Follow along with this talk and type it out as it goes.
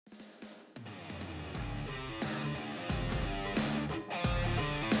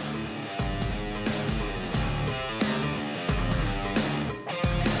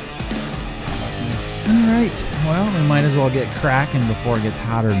right. Well, we might as well get cracking before it gets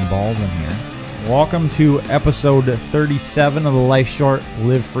hotter than balls in here. Welcome to episode 37 of the Life Short,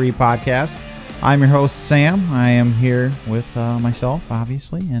 Live Free podcast. I'm your host, Sam. I am here with myself,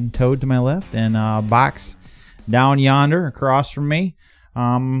 obviously, and Toad to my left, and Box down yonder across from me.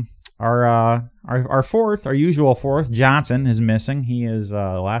 Our usual fourth, Johnson, is missing. He is,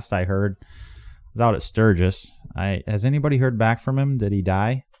 last I heard, was out at Sturgis. Has anybody heard back from him? Did he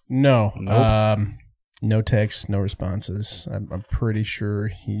die? No. Nope. No texts, no responses. I'm pretty sure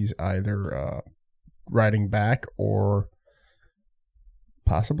he's either riding back or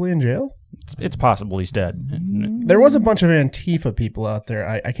possibly in jail. It's possible he's dead. There was a bunch of Antifa people out there.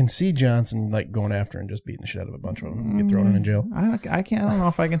 I can see Johnson like going after and just beating the shit out of a bunch of them and get thrown in jail. I don't know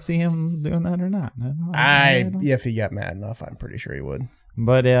if I can see him doing that or not. If he got mad enough, I'm pretty sure he would.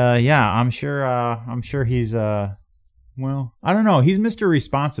 But yeah, I'm sure he's well, I don't know. He's Mr.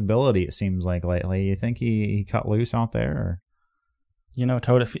 Responsibility, it seems like, lately. You think he cut loose out there? Or? You know,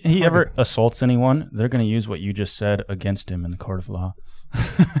 Toad, if he ever assaults anyone, they're going to use what you just said against him in the court of law.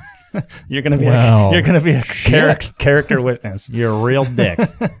 You're going to be a character witness. You're a real dick.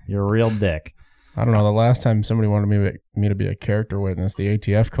 You're a real dick. I don't know. The last time somebody wanted me to be a character witness, the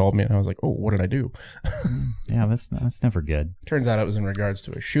ATF called me and I was like, "Oh, what did I do?" Yeah, that's never good. Turns out it was in regards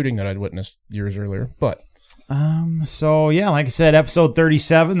to a shooting that I'd witnessed years earlier. But so yeah, like I said, episode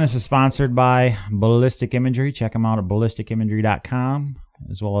 37. This is sponsored by Ballistic Imagery. Check them out at ballisticimagery.com,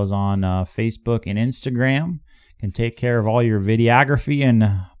 as well as on Facebook and Instagram. Can take care of all your videography and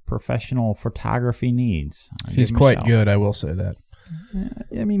professional photography needs. He's quite good, I will say that.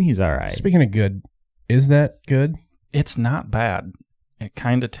 I mean, he's all right. Speaking of good, is that good? It's not bad. It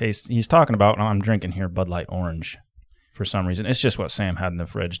kind of tastes... He's talking about... I'm drinking here Bud Light Orange for some reason. It's just what Sam had in the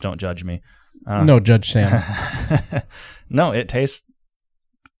fridge. Don't judge me. No, Judge Sam. No, it tastes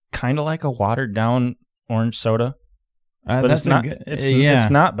kind of like a watered down orange soda. But it's not.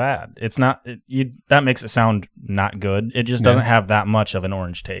 It's not bad. It's not. That makes it sound not good. It just doesn't have that much of an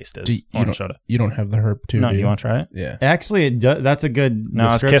orange taste as orange soda. You don't have the herb too. No, do you want to try it? Yeah. Actually, it does. That's a good. No,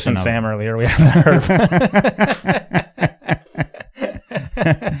 I was kissing Sam earlier. We have the herb.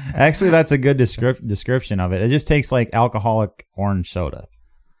 Actually, that's a good description of it. It just tastes like alcoholic orange soda.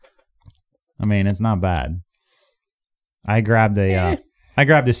 I mean, it's not bad. I grabbed a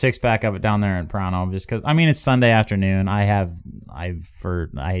 6-pack of it down there in Prano just because. I mean, it's Sunday afternoon. I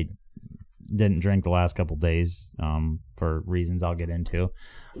didn't drink the last couple days for reasons I'll get into.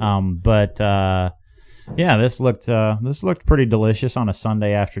 But yeah, this looked pretty delicious on a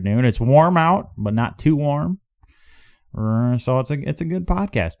Sunday afternoon. It's warm out, but not too warm. So it's a good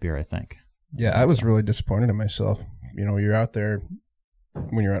podcast beer, I think. Yeah, I was really disappointed in myself. You know, you're out there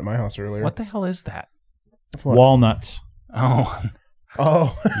when you're at my house earlier. What the hell is that? Walnuts. Oh.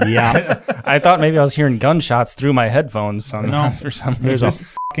 Yeah. I thought maybe I was hearing gunshots through my headphones for some reason. There's a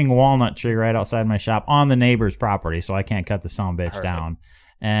fucking walnut tree right outside my shop on the neighbor's property, so I can't cut the son of a bitch down.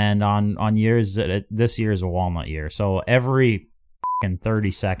 And on years, this year is a walnut year, so every fucking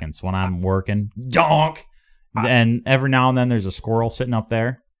 30 seconds when I'm working, donk, and every now and then there's a squirrel sitting up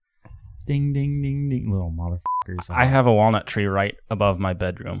there. Ding, ding, ding, ding, little motherfuckers. I have a walnut tree right above my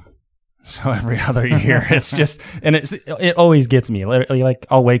bedroom. So every other year, it's just, and it always gets me. Literally, like,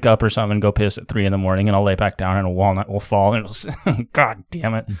 I'll wake up or something and go piss at 3 a.m, and I'll lay back down and a walnut will fall, and God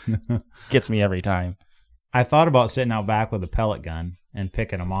damn it, gets me every time. I thought about sitting out back with a pellet gun and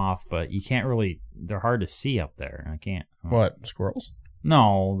picking them off, but you can't really. They're hard to see up there. I can't. What, squirrels?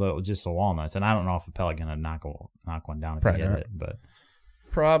 No, just the walnuts, and I don't know if a pellet gun would knock one down if you hit it, but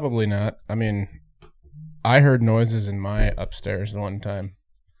probably not. I mean, I heard noises in my upstairs the one time.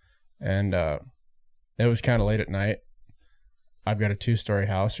 And it was kind of late at night. I've got a 2-story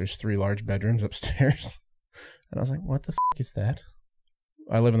house. There's 3 large bedrooms upstairs. And I was like, what the f*** is that?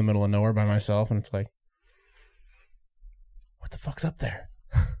 I live in the middle of nowhere by myself, and it's like, what the fuck's up there?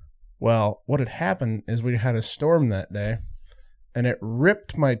 Well, what had happened is we had a storm that day, and it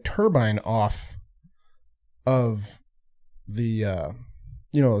ripped my turbine off of the,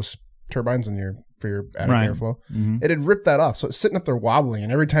 those turbines for your attic airflow. Mm-hmm. It had ripped that off, so it's sitting up there wobbling,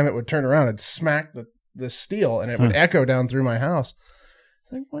 and every time it would turn around, it'd smack the steel, and it would echo down through my house. I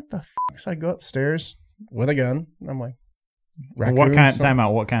was like, what the fuck? So I go upstairs with a gun, and I'm like, what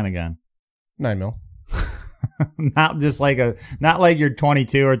kind of gun? 9mm. Not like your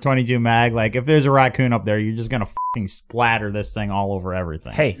 22 or 22 mag. Like, if there's a raccoon up there, you're just gonna fucking splatter this thing all over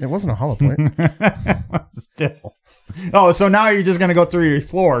everything. Hey, it wasn't a hollow point. Still. Oh, so now you're just going to go through your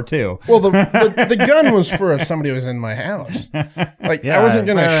floor, too. Well, the gun was for if somebody was in my house. Like, I wasn't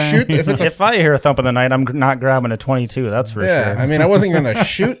going to shoot. If I hear a thump in the night, I'm not grabbing a 22, that's for sure. I mean, I wasn't going to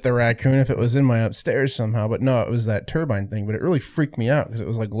shoot the raccoon if it was in my upstairs somehow. But no, it was that turbine thing. But it really freaked me out because it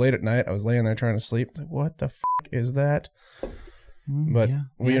was like late at night. I was laying there trying to sleep. Like, what the fuck is that? But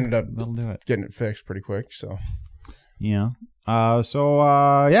we ended up getting it fixed pretty quick. So, yeah. How's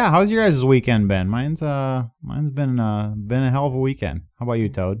your guys' weekend been? Mine's been a hell of a weekend. How about you,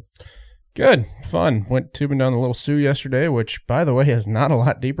 Toad? Good, fun. Went tubing down the Little Sioux yesterday, which, by the way, is not a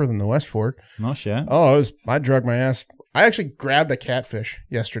lot deeper than the West Fork. No shit. Oh, I drug my ass. I actually grabbed a catfish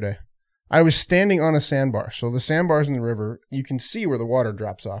yesterday. I was standing on a sandbar. So the sandbars in the river, you can see where the water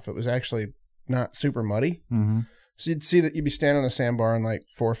drops off. It was actually not super muddy. Mm-hmm. So you'd see that you'd be standing on a sandbar in like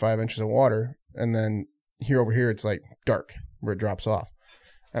 4 or 5 inches of water, and then over here it's like dark where it drops off.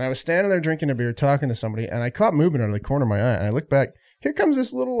 And I was standing there drinking a beer, talking to somebody, and I caught movement out of the corner of my eye. And I looked back. Here comes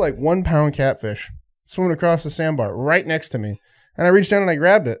this little like 1 pound catfish swimming across the sandbar right next to me. And I reached down and I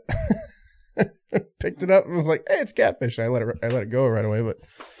grabbed it, picked it up, and was like, "Hey, it's catfish." I let it go right away. But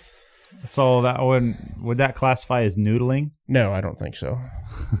so that would that classify as noodling? No, I don't think so.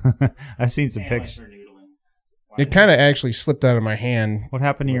 I've seen some pictures. It kind of actually slipped out of my hand. What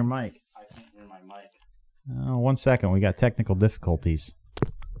happened to your mic? I can't hear my mic. 1 second. We got technical difficulties.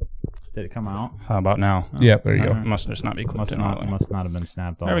 Did it come out? How about now? Yeah, there you go. Must just not be clipped must not have been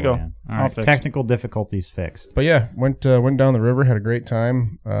snapped all There we go. All right, technical difficulties fixed. But yeah, went down the river, had a great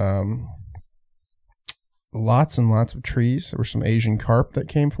time. Lots and lots of trees. There were some Asian carp that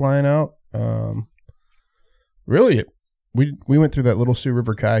came flying out. Really, we went through that Little Sioux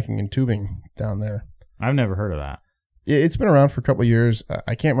River kayaking and tubing down there. I've never heard of that. It's been around for a couple of years.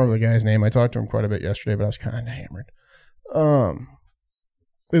 I can't remember the guy's name. I talked to him quite a bit yesterday, but I was kind of hammered.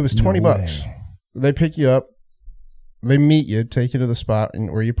 It was $20. They pick you up, they meet you, take you to the spot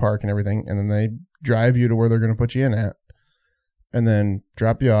where you park and everything, and then they drive you to where they're going to put you in at, and then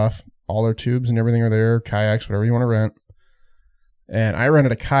drop you off. All their tubes and everything are there, kayaks, whatever you want to rent. And I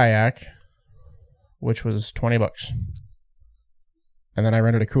rented a kayak, which was $20. And then I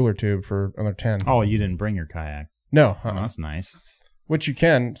rented a cooler tube for another $10. Oh, you didn't bring your kayak? No. Oh, that's nice. Which you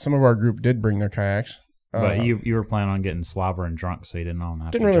can. Some of our group did bring their kayaks. But you were planning on getting slobber and drunk, so you didn't know.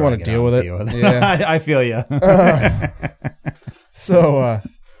 Didn't really want to deal with it. Yeah, I feel you.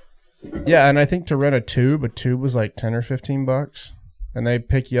 Yeah, and I think to rent a tube was like $10 or $15, and they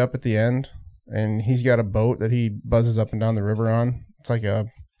pick you up at the end. And he's got a boat that he buzzes up and down the river on. It's like a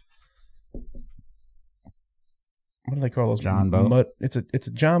what do they call those? John boat. It's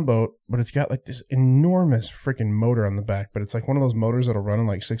a John boat, but it's got like this enormous freaking motor on the back. But it's like one of those motors that'll run in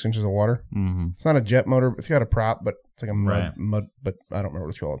like 6 inches of water. Mm-hmm. It's not a jet motor. It's got a prop, but it's like a mud. But I don't remember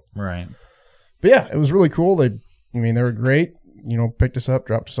what it's called. Right. But yeah, it was really cool. They were great. Picked us up,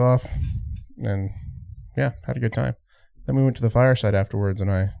 dropped us off, and yeah, had a good time. Then we went to the fireside afterwards, and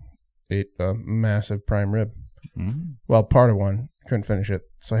I ate a massive prime rib. Mm-hmm. Well, part of one. Couldn't finish it,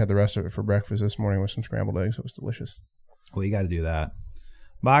 so I had the rest of it for breakfast this morning with some scrambled eggs. It was delicious. Well, you got to do that.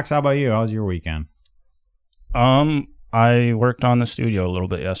 Box, how about you? How was your weekend? I worked on the studio a little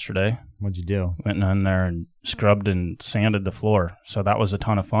bit yesterday. What'd you do? Went in there and scrubbed and sanded the floor, so that was a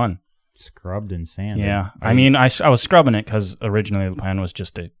ton of fun. Scrubbed and sanded? Yeah. I mean, I was scrubbing it because originally the plan was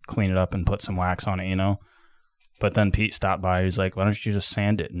just to clean it up and put some wax on it, But then Pete stopped by. He's like, why don't you just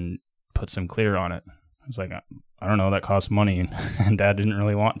sand it and put some clear on it? I was like, I don't know, that costs money, and Dad didn't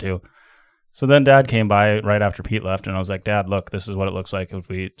really want to. So then Dad came by right after Pete left, and I was like, Dad, look, this is what it looks like if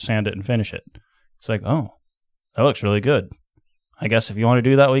we sand it and finish it. It's like, oh, that looks really good. I guess if you want to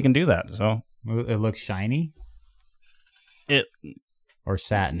do that, we can do that. So it looks shiny? Or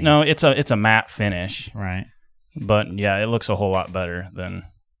satiny? No, it's a matte finish. Right. But yeah, it looks a whole lot better than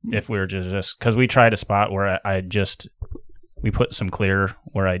if we were just because we tried a spot where we put some clear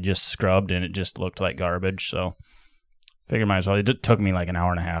where I just scrubbed and it just looked like garbage. So figure might as well. It took me like an hour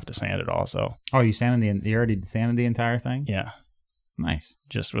and a half to sand it all. So you already sanded the entire thing? Yeah. Nice.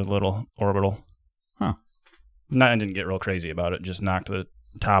 Just with a little orbital. Huh. I didn't get real crazy about it. Just knocked the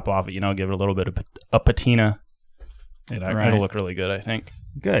top off it, give it a little bit of a patina. It'll look really good, I think.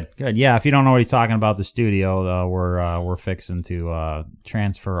 Good. Yeah, if you don't know what he's talking about, the studio, we're fixing to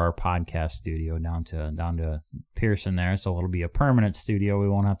transfer our podcast studio down to Pearson there, so it'll be a permanent studio. We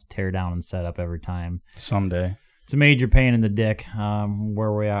won't have to tear down and set up every time. Someday. It's a major pain in the dick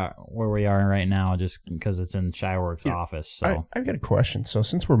where we are right now, just because it's in Shyworks' office. So I've got a question. So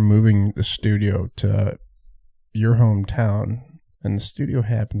since we're moving the studio to your hometown, and the studio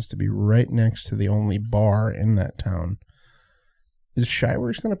happens to be right next to the only bar in that town, is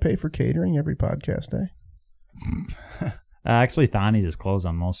Shyworks going to pay for catering every podcast day? Actually, Thonny's is closed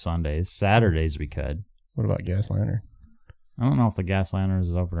on most Sundays. Saturdays we could. What about Gas Lantern? I don't know if the Gas Lantern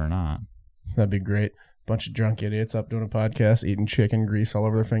is open or not. That'd be great. Bunch of drunk idiots up doing a podcast, eating chicken grease all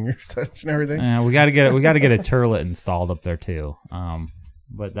over their fingers, touching everything. We got to get a turlet installed up there too.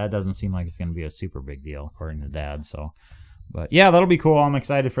 But that doesn't seem like it's going to be a super big deal according to Dad. So, but yeah, that'll be cool. I'm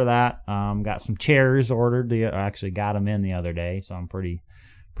excited for that. Got some chairs ordered. I actually got them in the other day, so I'm pretty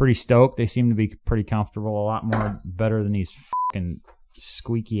stoked. They seem to be pretty comfortable. A lot more better than these fucking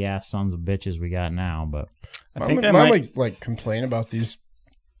squeaky ass sons of bitches we got now. But I think that might complain about these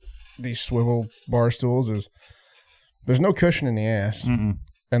swivel bar stools is there's no cushion in the ass. Mm-mm.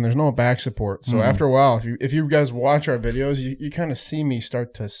 And there's no back support. So after a while, if you guys watch our videos, you kind of see me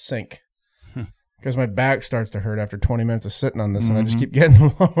start to sink because my back starts to hurt after 20 minutes of sitting on this, and I just keep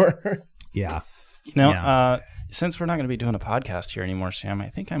getting lower. Yeah. Since we're not going to be doing a podcast here anymore, Sam, I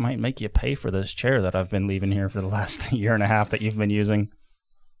think I might make you pay for this chair that I've been leaving here for the last year and a half that you've been using,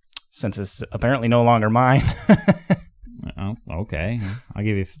 since it's apparently no longer mine. Oh, okay. I'll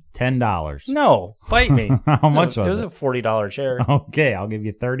give you $10. No, bite me. How much was it? It was a $40 chair. Okay, I'll give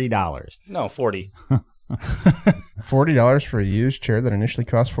you $30. No, $40. $40 for a used chair that initially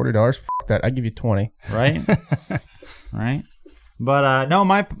cost $40? F*** that. I'd give you $20. Right? Right? But no,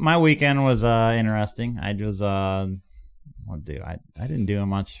 my weekend was interesting. I was I didn't do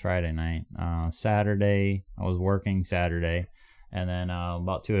much Friday night. Saturday, I was working Saturday. And then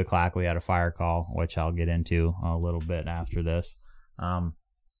about 2 o'clock, we had a fire call, which I'll get into a little bit after this.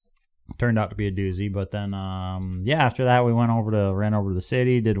 Turned out to be a doozy. But then, after that, we ran over to the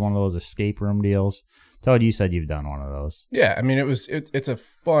city, did one of those escape room deals. Todd, you said you've done one of those. Yeah, I mean, it's a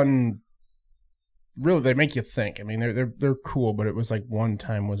fun. Really, they make you think. I mean, they're cool, but it was like one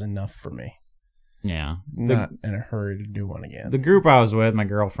time was enough for me. Yeah, not in a hurry to do one again. The group I was with, my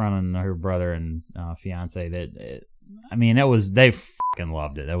girlfriend and her brother and fiance, they fucking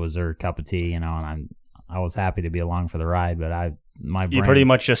loved it. That was their cup of tea, and I was happy to be along for the ride. But you pretty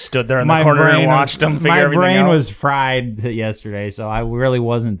much just stood there in the corner and watched them figure everything out. My brain was fried yesterday, so I really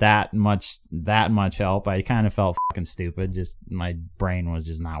wasn't that much help. I kind of felt fucking stupid. Just my brain was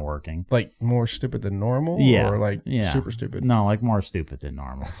just not working. Like more stupid than normal, yeah, or like super stupid. No, like more stupid than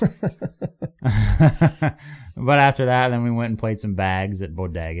normal. But after that, then we went and played some bags at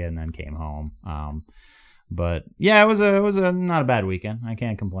Bodega, and then came home. But yeah, it was a not a bad weekend. I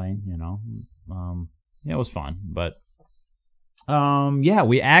can't complain, it was fun. But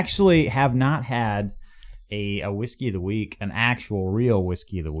we actually have not had a whiskey of the week, an actual real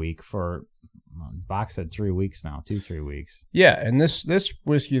whiskey of the week for Box said 3 weeks now, 2-3 weeks. Yeah, and this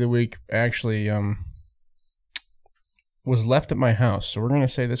whiskey of the week actually was left at my house. So we're gonna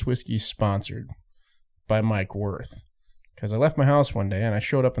say this whiskey is sponsored by Mike Worth. Because I left my house one day and I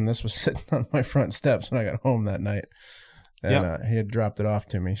showed up and this was sitting on my front steps when I got home that night. And he had dropped it off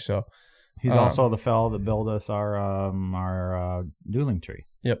to me. So he's also the fellow that built us our dueling tree.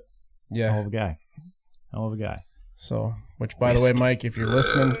 Yep. Yeah. Hell of a guy. So, which by the way, Mike, if you're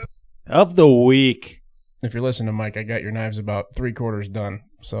listening. Of the week. If you're listening to Mike, I got your knives about 3/4 done.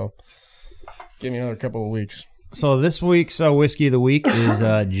 So give me another couple of weeks. So this week's whiskey of the week is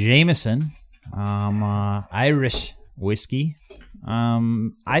Jameson, Irish whiskey.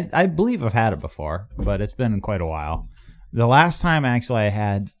 I believe I've had it before, but it's been quite a while. The last time actually I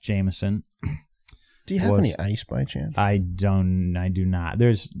had Jameson. Do you have any ice by chance? I do not.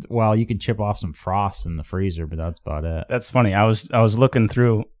 You could chip off some frost in the freezer, but that's about it. That's funny. I was looking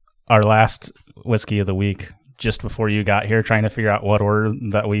through our last whiskey of the week just before you got here, trying to figure out what order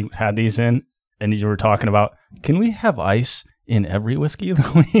that we had these in, and you were talking about, can we have ice in every whiskey of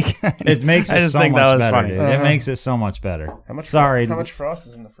the week? It makes it so much better, dude. It makes it so much better. How much frost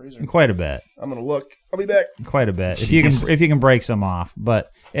is in the freezer? Quite a bit. I'm gonna look. I'll be back. Quite a bit. If you can break some off,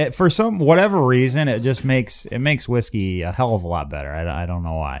 but for some whatever reason, it just makes whiskey a hell of a lot better. I don't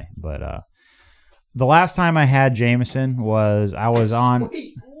know why, but the last time I had Jameson was on.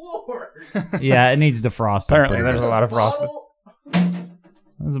 Sweet Lord. Yeah, it needs defrosting. Apparently, there's a lot of frost.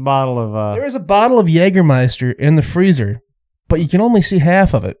 There's a bottle of. There is a bottle of Jägermeister in the freezer. But you can only see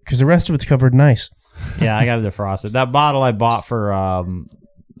half of it because the rest of it's covered in ice. Yeah, I got to defrost it. That bottle I bought for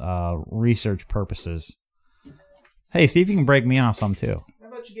research purposes. Hey, see if you can break me off some too. How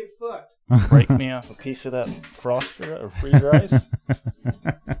about you get fucked? Break me off a piece of that froster or freezer ice?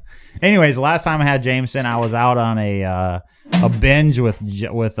 Anyways, the last time I had Jameson, I was out on a binge with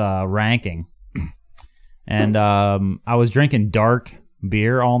ranking, and I was drinking dark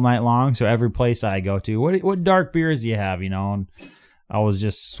beer all night long. So every place I go to, what dark beers do you have? And I was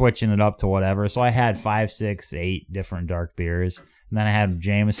just switching it up to whatever. So I had 5, 6, 8 different dark beers. And then I had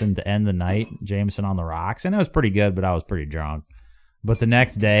Jameson to end the night, Jameson on the rocks, and it was pretty good, but I was pretty drunk. But the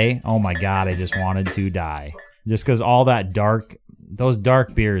next day, oh my God, I just wanted to die. Just because all that those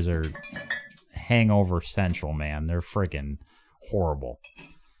dark beers are hangover central, man. They're freaking horrible.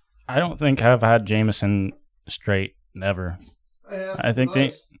 I don't think I've had Jameson straight ever. I think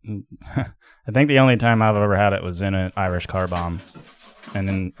the only time I've ever had it was in an Irish car bomb and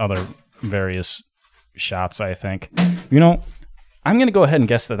in other various shots, I think. You know, I'm going to go ahead and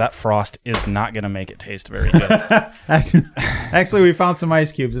guess that frost is not going to make it taste very good. Actually, we found some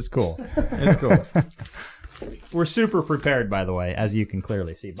ice cubes. It's cool. It's cool. We're super prepared, by the way, as you can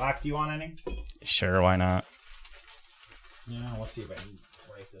clearly see. Box, you want any? Sure, why not? Yeah, let's see if I can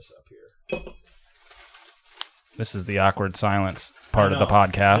break this up here. This is the awkward silence part of the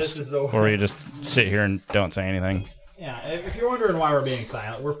podcast where we just sit here and don't say anything. Yeah, if you're wondering why we're being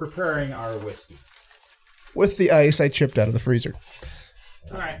silent, we're preparing our whiskey. With the ice I chipped out of the freezer.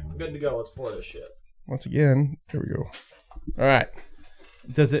 All right, good to go. Let's pour this shit. Once again, here we go. All right.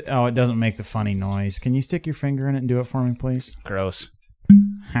 Does it? Oh, it doesn't make the funny noise. Can you stick your finger in it and do it for me, please? Gross.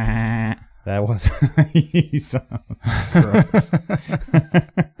 That was you sound gross.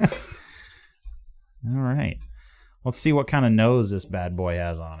 All right. Let's see what kind of nose this bad boy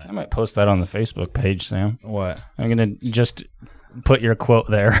has on it. I might post that on the Facebook page, Sam. What? I'm going to just put your quote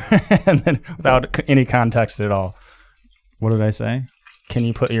there and then without any context at all. What did I say? Can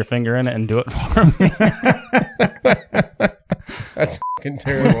you put your finger in it and do it for me? That's fucking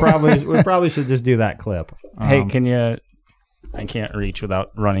terrible. We probably should just do that clip. Hey, can you... I can't reach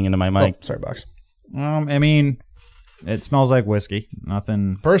without running into my mic. Oh, sorry, Box. I mean, it smells like whiskey.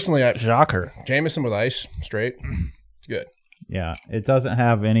 Nothing. Personally, Shocker. Jameson with ice, straight. It's good. Yeah, it doesn't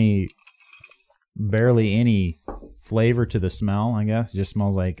have barely any flavor to the smell, I guess. It just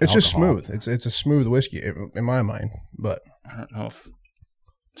smells like It's alcohol. just smooth. It's a smooth whiskey in my mind, but I don't know if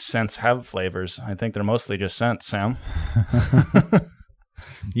scents have flavors. I think they're mostly just scents, Sam.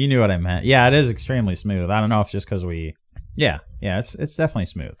 You knew what I meant. Yeah, it is extremely smooth. I don't know if it's just because Yeah, it's definitely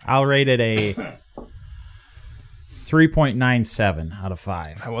smooth. I'll rate it a 3.97 out of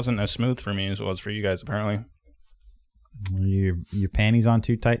 5. That wasn't as smooth for me as it was for you guys, apparently. Your panties on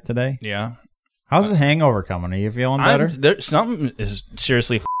too tight today? Yeah. How's the hangover coming? Are you feeling better? Something is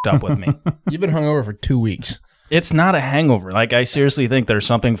seriously f***ed up with me. You've been hungover for 2 weeks. It's not a hangover. Like, I seriously think there's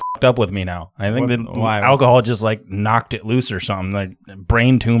something f***ed up with me now. I think alcohol just, like, knocked it loose or something. Like,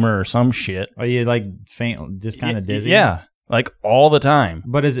 brain tumor or some shit. Are you, like, faint, just kind of dizzy? Yeah. Like, all the time.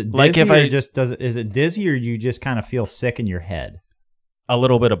 But is it dizzy is it dizzy or you just kind of feel sick in your head? A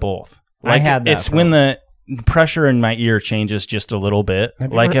little bit of both. Like, I had that. It's when the pressure in my ear changes just a little bit.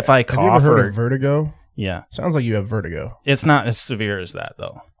 Like, if I cough have you ever heard of vertigo? Yeah. Sounds like you have vertigo. It's not as severe as that,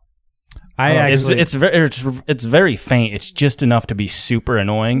 though. It's very faint. It's just enough to be super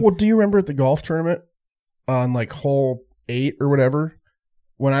annoying. Well, do you remember at the golf tournament on like hole 8 or whatever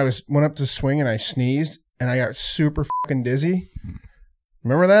when I went up to swing and I sneezed and I got super fucking dizzy?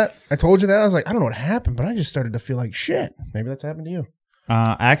 Remember that? I told you that. I was like, I don't know what happened, but I just started to feel like shit. Maybe that's happened to you.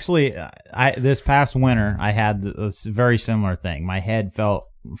 Actually, this past winter I had this very similar thing. My head felt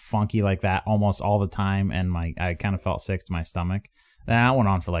funky like that almost all the time, and I kind of felt sick to my stomach. That went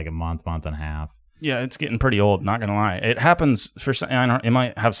on for like a month and a half. Yeah, it's getting pretty old, not gonna lie. It happens it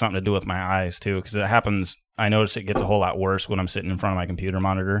might have something to do with my eyes too, because it happens. I notice it gets a whole lot worse when I'm sitting in front of my computer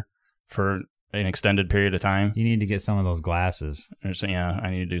monitor for an extended period of time. You need to get some of those glasses. Yeah,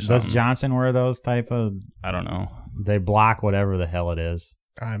 I need to do something. Does Johnson wear those type of? I don't know. They block whatever the hell it is.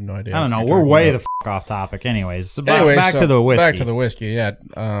 I have no idea. I don't know. We're way the fuck off topic. Anyways, back to the whiskey. Back to the whiskey. Yeah.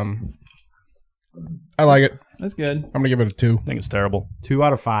 I like it. That's good. I'm gonna give it a 2. I think it's terrible. 2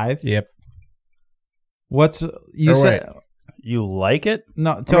 out of 5. Yep. What's you said? Wait. You like it?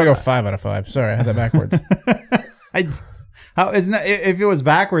 No, I'm gonna go 5 out of 5. Sorry, I had that backwards. How isn't that? If it was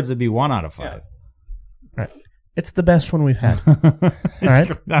backwards, it'd be 1 out of 5. Yeah. Right. It's the best one we've had. All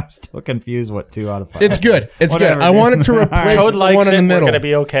right. I'm still confused. What 2 out of 5? It's good. It's good. I wanted to replace Toad the likes one in the middle. We're gonna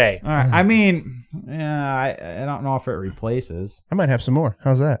be okay. All right. I mean, yeah, I don't know if it replaces. I might have some more.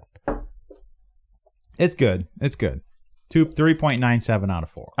 How's that? It's good. It's good. 3.97 out of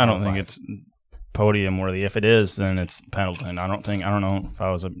 4. I don't think it's podium worthy. If it is, then it's Pendleton. I don't know if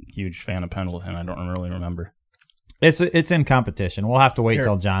I was a huge fan of Pendleton. I don't really remember. It's in competition. We'll have to wait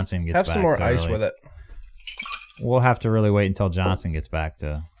till Johnson gets back. Have some more ice with it. We'll have to really wait until Johnson gets back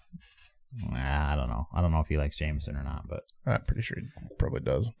to. I don't know. I don't know if he likes Jameson or not, but I'm pretty sure he probably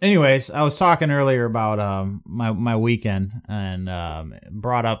does. Anyways, I was talking earlier about my weekend and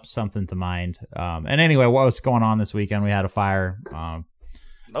brought up something to mind. And anyway, what was going on this weekend? We had a fire.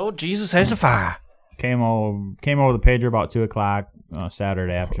 Oh, Jesus has a fire. Came over the pager about 2:00.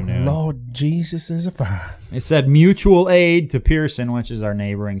 Saturday afternoon. Lord Jesus is a fire. It said mutual aid to Pearson, which is our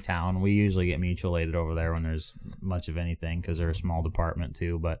neighboring town. We usually get mutual aided over there when there's much of anything because they're a small department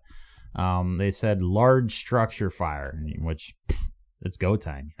too. But they said large structure fire, which it's go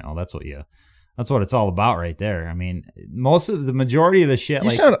time. That's what it's all about right there. I mean, the majority of the shit.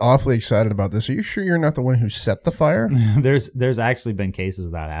 You sound awfully excited about this. Are you sure you're not the one who set the fire? There's actually been cases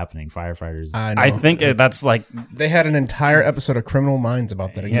of that happening. Firefighters. I think that's like they had an entire episode of Criminal Minds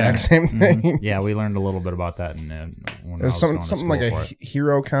about that exact same thing. Mm-hmm. Yeah, we learned a little bit about that. When was something like a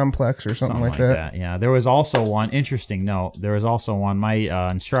hero complex or something like that. Yeah, there was also one interesting note. There was also one.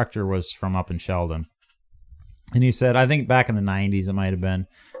 My instructor was from up in Sheldon, and he said, I think back in the 90s it might have been.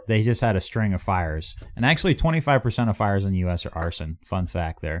 They just had a string of fires. And actually 25% of fires in the U.S. are arson. Fun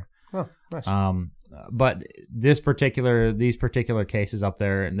fact there. Oh, nice. But these particular cases up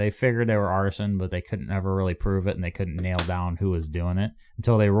there, and they figured they were arson, but they couldn't ever really prove it, and they couldn't nail down who was doing it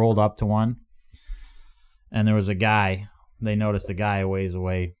until they rolled up to one. And there was a guy. They noticed a guy a ways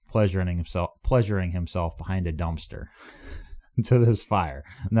away pleasuring himself behind a dumpster to this fire.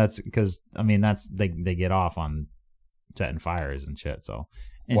 And that's because, they get off on setting fires and shit, so...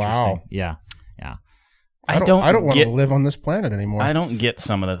 Wow. Yeah. I don't want to live on this planet anymore. I don't get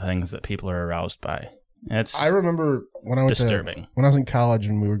some of the things that people are aroused by. I remember when I was in college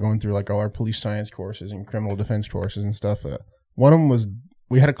and we were going through like all our police science courses and criminal defense courses and stuff. One of them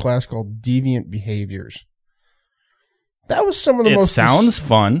we had a class called Deviant Behaviors. That was some of the most... sounds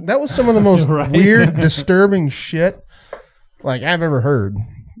fun. That was some of the most weird, disturbing shit like I've ever heard.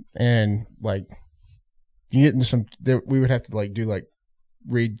 And like you get into we would have to like do like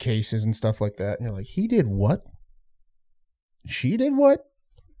read cases and stuff like that, and you're like, he did what? She did what?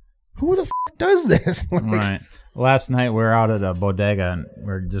 Who the f*** does this? Right. Last night we were out at a bodega and we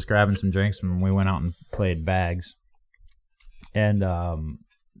were just grabbing some drinks, and we went out and played bags. And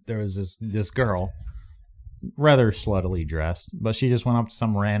there was this girl, rather sluttily dressed, but she just went up to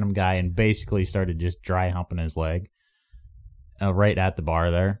some random guy and basically started just dry humping his leg right at the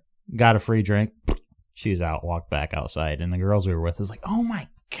bar there. Got a free drink. She's out, walked back outside, and the girls we were with was like, "Oh my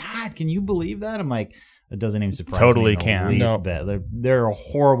God, can you believe that?" I'm like, it doesn't even surprise totally me. Can. No. Bit. There are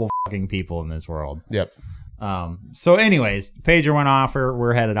horrible fucking people in this world. Yep. So anyways, pager went off.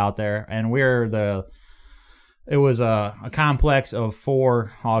 We're headed out there, and it was a complex of 4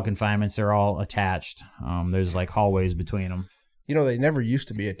 hog confinements. They're all attached. There's like hallways between them. They never used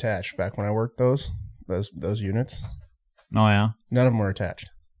to be attached back when I worked those units. Oh yeah. None of them were attached.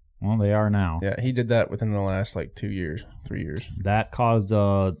 Well, they are now. Yeah, he did that within the last, 3 years. That caused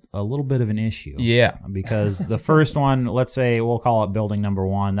a little bit of an issue. Yeah. Because the first one, let's say, we'll call it building number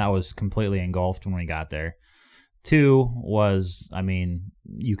 1, that was completely engulfed when we got there. 2 was,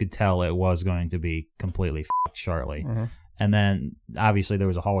 you could tell it was going to be completely fucked shortly. Mm-hmm. And then, obviously, there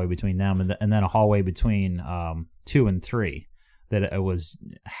was a hallway between them, and then a hallway between 2 and 3 that it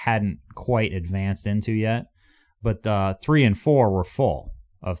hadn't quite advanced into yet. But 3 and 4 were full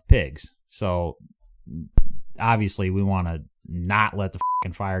of pigs. So obviously we want to not let the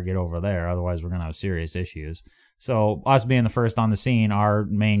fucking fire get over there, otherwise we're going to have serious issues. So us being the first on the scene, our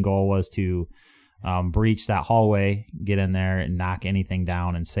main goal was to breach that hallway, get in there and knock anything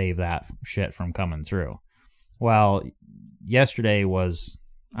down and save that shit from coming through. Well, yesterday was,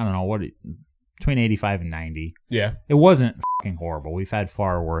 I don't know, between 85 and 90. Yeah. It wasn't fucking horrible. We've had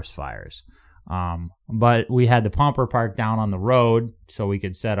far worse fires. But we had the pumper parked down on the road so we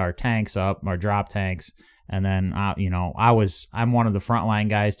could set our tanks up, our drop tanks. And then, I'm one of the frontline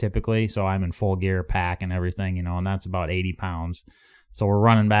guys typically, so I'm in full gear, pack and everything, and that's about 80 pounds. So we're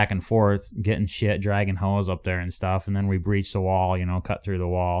running back and forth, getting shit, dragging hose up there and stuff. And then we breached the wall, cut through the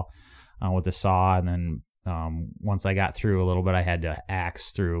wall with the saw. And then once I got through a little bit, I had to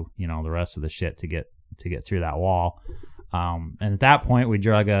axe through, the rest of the shit to get through that wall. And at that point, we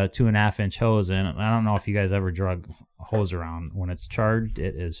drug a 2.5-inch hose in. I don't know if you guys ever drug a hose around. When it's charged,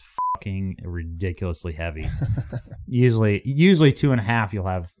 it is fucking ridiculously heavy. Usually 2.5, you'll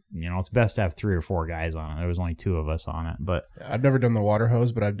have, it's best to have 3 or 4 guys on it. There was only 2 of us on it. But I've never done the water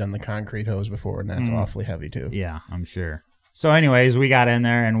hose, but I've done the concrete hose before, and that's awfully heavy too. Yeah, I'm sure. So anyways, we got in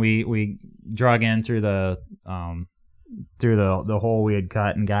there and we drug in through the hole we had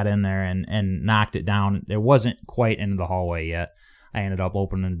cut and got in there and knocked it down. It wasn't quite into the hallway yet. I ended up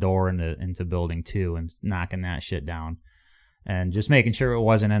opening the door into building 2 and knocking that shit down and just making sure it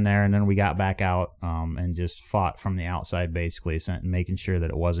wasn't in there. And then we got back out and just fought from the outside, basically, making sure that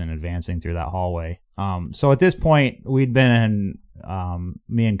it wasn't advancing through that hallway. So at this point, we'd been in,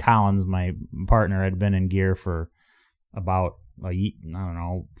 me and Collins, my partner, had been in gear for about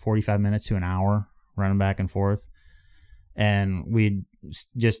 45 minutes to an hour running back and forth. and we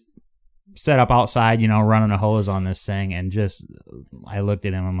just set up outside, running a hose on this thing, and I looked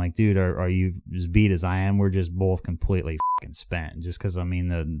at him. I'm like, dude, are you as beat as I am? We're just both completely fucking spent. Just because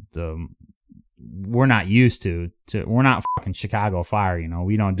we're not used to we're not fucking Chicago Fire,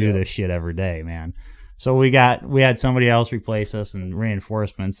 we don't do this shit every day, man. So we had somebody else replace us and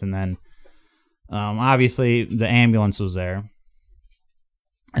reinforcements, and then obviously the ambulance was there.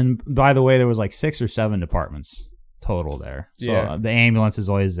 And by the way, there was like 6 or 7 departments total there. So the ambulance is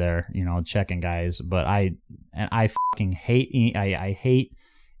always there, checking guys. But I fucking hate I hate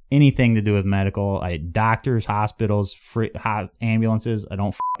anything to do with medical. Doctors, hospitals, ambulances. I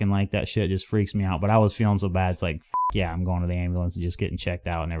don't fucking like that shit. It just freaks me out. But I was feeling so bad. It's like, yeah, I'm going to the ambulance and just getting checked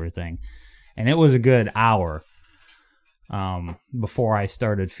out and everything. And it was a good hour before I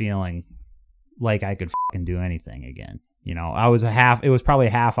started feeling like I could fucking do anything again. It was probably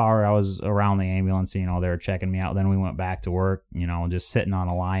a half hour I was around the ambulance, they were checking me out. Then we went back to work, just sitting on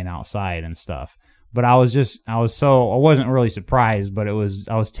a line outside and stuff. But I wasn't really surprised, but I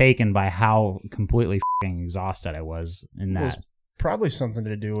was taken by how completely fucking exhausted I was in that. It was probably something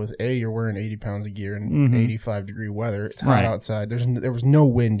to do with you're wearing 80 pounds of gear in 85-degree weather. It's hot outside. There was no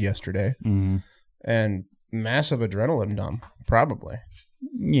wind yesterday, and massive adrenaline dump, probably.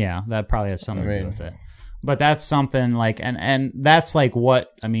 Yeah, that probably has something to do with it. But that's something like, and that's like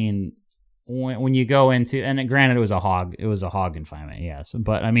what, when you go into, and granted it was a hog confinement, yes.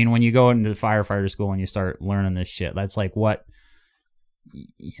 But when you go into firefighter school and you start learning this shit, that's like what,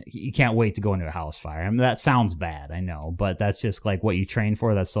 you can't wait to go into a house fire. That sounds bad, I know, but that's just like what you train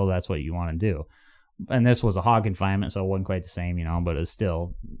for. That's what you want to do. And this was a hog confinement, so it wasn't quite the same, but it's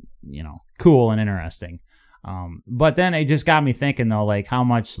still, cool and interesting. But then it just got me thinking though, like how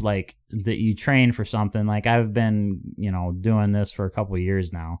much like that you train for something. Like I've been, doing this for a couple of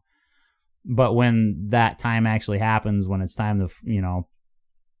years now, but when that time actually happens, when it's time to,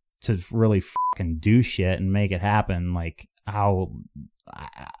 to really fucking do shit and make it happen, like how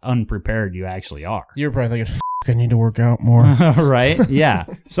unprepared you actually are. You're probably thinking, I need to work out more. Right? Yeah.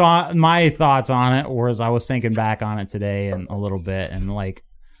 So my thoughts on it was, I was thinking back on it today and a little bit, and like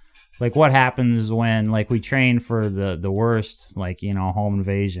what happens when like we train for the worst, like, home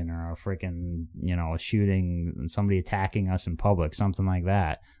invasion or a freaking, a shooting and somebody attacking us in public, something like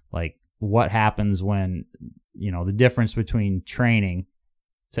that. Like what happens when, the difference between training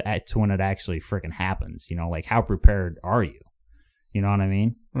to when it actually freaking happens, like how prepared are you? You know what I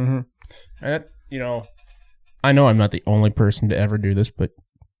mean? Mm-hmm. And I know I'm not the only person to ever do this, but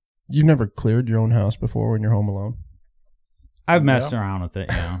you've never cleared your own house before when you're home alone? I've messed around with it,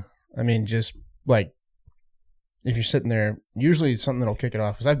 yeah. Just like if you're sitting there, usually it's something that'll kick it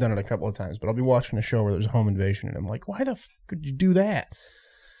off, because I've done it a couple of times, but I'll be watching a show where there's a home invasion and I'm like, why the could you do that?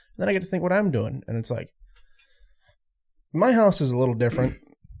 And then I get to think what I'm doing, and it's like, my house is a little different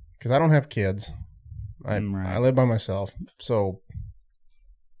because I don't have kids. I live by myself, so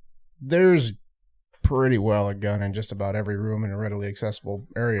there's pretty well a gun in just about every room in a readily accessible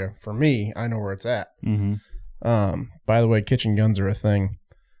area. For me, I know where it's at. Mm-hmm. By the way, kitchen guns are a thing.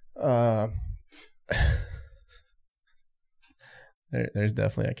 There's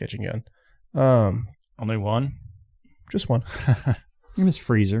definitely a kitchen gun. Only one? Just one. In his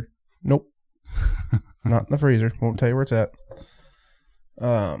freezer. Nope. Not in the freezer. Won't tell you where it's at.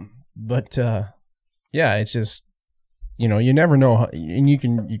 But yeah, it's just, you never know how, and you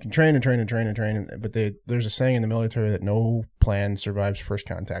can train, but there's a saying in the military that no plan survives first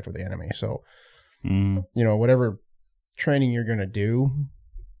contact with the enemy. So, whatever training you're going to do,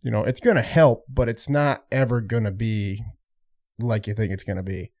 it's going to help, but it's not ever going to be like you think it's going to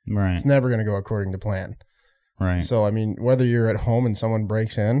be. Right. It's never going to go according to plan. Right. So, whether you're at home and someone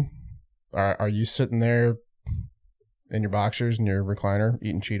breaks in, are you sitting there in your boxers and your recliner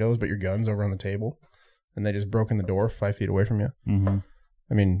eating Cheetos, but your gun's over on the table and they just broke in the door 5 feet away from you?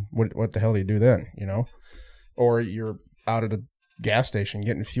 Mm-hmm. What the hell do you do then, Or you're out at a gas station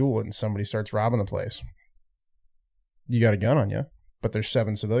getting fuel and somebody starts robbing the place. You got a gun on you, but there's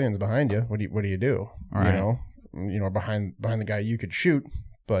 7 civilians behind you. What do you do? Right. Behind the guy you could shoot.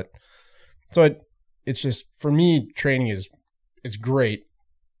 But so it's just, for me, training is great,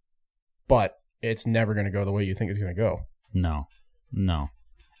 but it's never going to go the way you think it's going to go. No.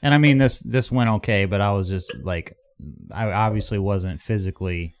 And this went okay, but I was just like, I obviously wasn't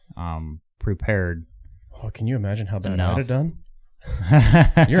physically prepared. Oh, can you imagine how bad I'd have done?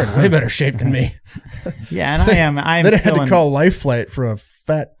 You're in way better shape than me. Yeah, and I am. Then I had to call Life Flight for a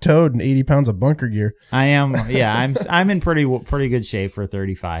fat toad and 80 pounds of bunker gear. I am. Yeah, I'm in pretty good shape for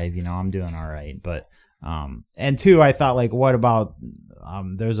 35. I'm doing all right. But and two, I thought, like, what about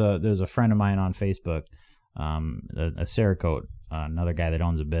there's a friend of mine on Facebook. a Cerakote, another guy that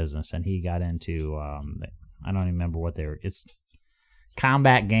owns a business, and he got into I don't even remember what they were. It's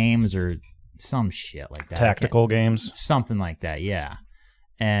combat games or some shit like that. Tactical games, something like that. Yeah,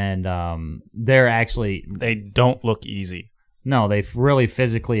 and they don't look easy. No, they really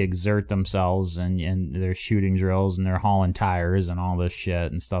physically exert themselves, and they're shooting drills, and they're hauling tires and all this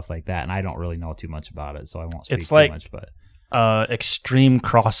shit and stuff like that. And I don't really know too much about it, so I won't speak too much. But extreme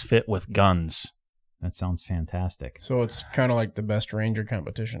CrossFit with guns. That sounds fantastic. So it's kind of like the best Ranger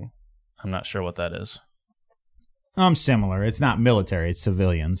competition. I'm not sure what that is. Similar. It's not military; it's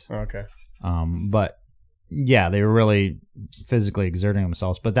civilians. Okay. But yeah, they were really physically exerting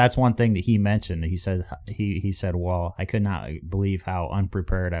themselves. But that's one thing that he mentioned. He said, well, I could not believe how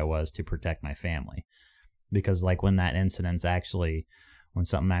unprepared I was to protect my family. Because like when that incident's when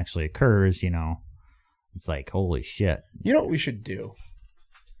something actually occurs, it's like, holy shit. You know what we should do?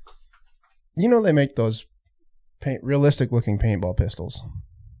 They make those realistic looking paintball pistols.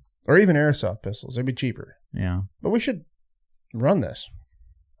 Or even airsoft pistols. They'd be cheaper. Yeah. But we should run this.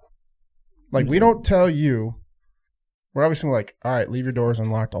 Like, we don't tell you. We're obviously like, all right, leave your doors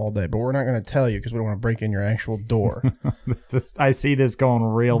unlocked all day. But we're not going to tell you because we don't want to break in your actual door. I see this going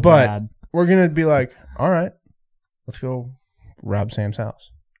real bad. We're going to be like, all right, let's go rob Sam's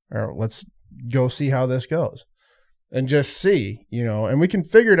house. Or let's go see how this goes. And just see, and we can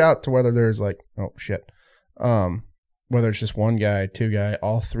figure it out to whether there's like, oh, shit. Whether it's just one guy, two guy,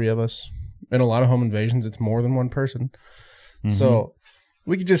 all three of us. In a lot of home invasions, it's more than one person. Mm-hmm. So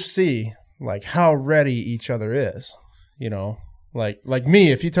we could just see like how ready each other is, like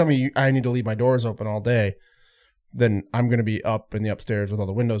me, if you tell me I need to leave my doors open all day, then I'm going to be up in the upstairs with all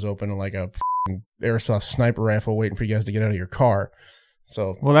the windows open and like a airsoft sniper rifle waiting for you guys to get out of your car.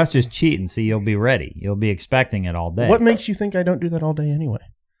 So, well, that's just cheating. See, you'll be ready. You'll be expecting it all day. What makes you think I don't do that all day anyway?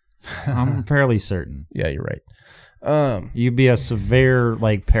 I'm fairly certain. Yeah, you're right. You'd be a severe,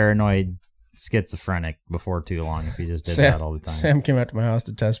 like, paranoid schizophrenic before too long if you just did that all the time. Sam came out to my house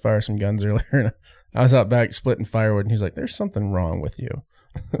to test fire some guns earlier, and I was out back splitting firewood, and he's like, "There's something wrong with you."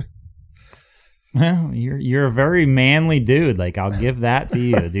 Well, you're a very manly dude. Like, I'll give that to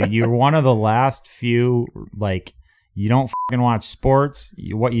you, dude. You're one of the last few, like, you don't fucking watch sports.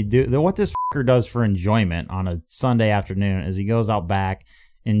 What this fucker does for enjoyment on a Sunday afternoon is he goes out back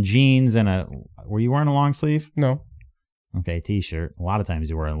in jeans and were you wearing a long sleeve? No. Okay, t-shirt. A lot of times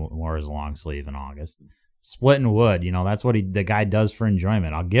he wears a long sleeve in August. Splitting wood, that's what the guy does for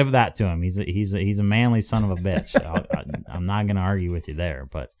enjoyment. I'll give that to him. He's a manly son of a bitch. I'm not going to argue with you there,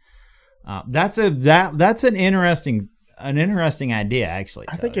 but that's an interesting idea actually.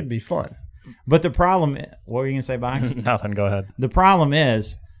 I think it'd be fun. But the problem, what were you going to say, Box? Nothing. Go ahead. The problem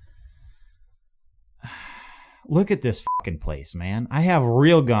is, look at this fucking place, man. I have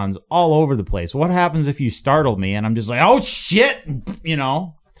real guns all over the place. What happens if you startled me and I'm just like, oh, shit,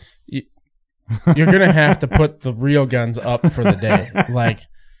 You're going to have to put the real guns up for the day. Like,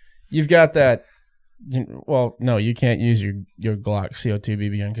 you've got that. Well, no, you can't use your Glock CO2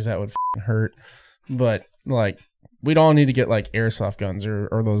 BB gun because that would hurt. But, like, we'd all need to get, like, airsoft guns or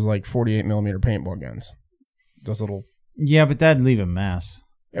those, like, 48 millimeter paintball guns. Those little. Yeah, but that'd leave a mess.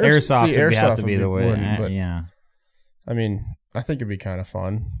 Airsoft would have to be the way. Yeah. I mean, I think it'd be kind of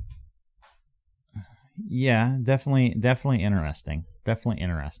fun. Yeah, definitely interesting. Definitely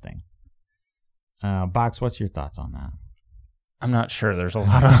interesting. Box, what's your thoughts on that? I'm not sure. There's a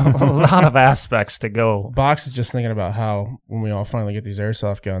lot of aspects to go. Box is just thinking about how when we all finally get these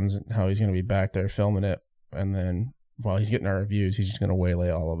airsoft guns, how he's going to be back there filming it, and then while he's getting our reviews, he's just going to waylay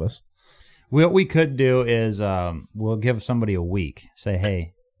all of us. What we could do is we'll give somebody a week. Say,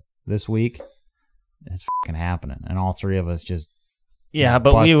 hey, this week it's fucking happening, and all three of us just but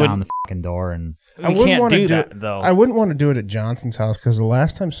bust we would down the fucking door, and we can't do that though. I wouldn't want to do it at Johnson's house because the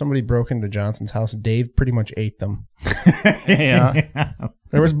last time somebody broke into Johnson's house, Dave pretty much ate them. Yeah.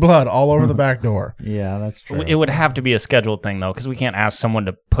 There was blood all over the back door. Yeah, that's true. It would have to be a scheduled thing though, because we can't ask someone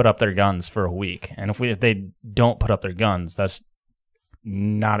to put up their guns for a week, and if they don't put up their guns, that's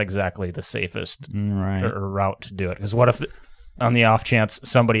not exactly the safest route to do it. Because what if on the off chance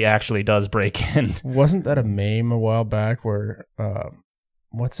somebody actually does break in? Wasn't that a meme a while back where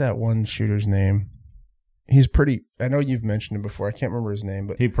what's that one shooter's name? He's pretty. I know you've mentioned him before. I can't remember his name,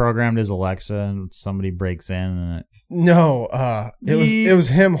 but he programmed his Alexa and somebody breaks in. And it was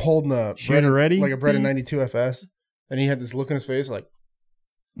him holding a shooter ready, like a Beretta 92 FS, and he had this look in his face like.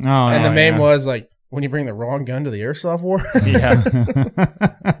 And the meme was like, when you bring the wrong gun to the airsoft war. Yeah.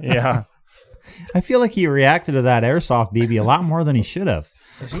 Yeah. I feel like he reacted to that airsoft BB a lot more than he should have.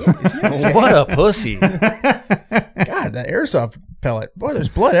 Is he okay? What a pussy. God, that airsoft pellet. Boy, there's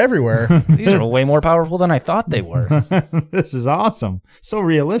blood everywhere. These are way more powerful than I thought they were. This is awesome. So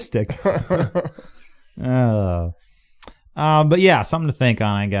realistic. But yeah, something to think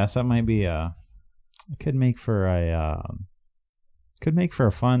on, I guess. That might be could make for a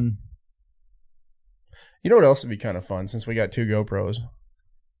fun. You know what else would be kind of fun since we got 2 GoPros?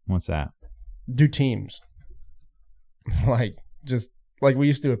 What's that? Do teams. Like we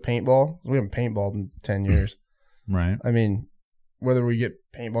used to do with paintball. We haven't paintballed in 10 years. Right. I mean, whether we get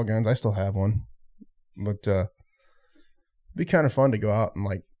paintball guns, I still have one. But it'd be kind of fun to go out and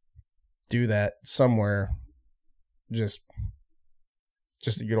like do that somewhere. Just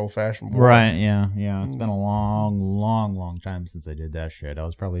a good old fashioned. Right. Yeah. Yeah. It's been a long time since I did that shit. I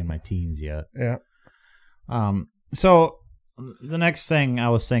was probably in my teens yet. Yeah. So the next thing I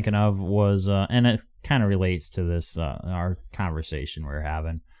was thinking of was, and it kind of relates to this, our conversation we're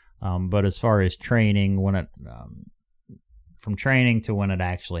having. But as far as training, from training to when it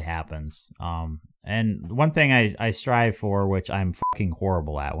actually happens. And one thing I strive for, which I'm fucking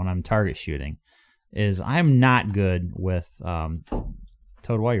horrible at when I'm target shooting, is I'm not good with,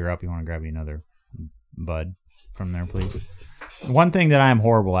 Toad, while you're up, you want to grab me another bud from there, please? One thing that I'm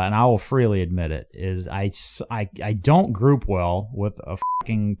horrible at, and I will freely admit it, is I don't group well with a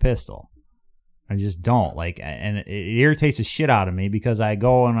fucking pistol. I just don't. And it irritates the shit out of me because I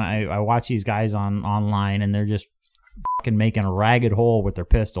go and I watch these guys online and they're just fucking making a ragged hole with their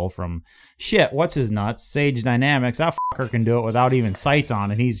pistol from what's his nuts? Sage Dynamics. That fucker can do it without even sights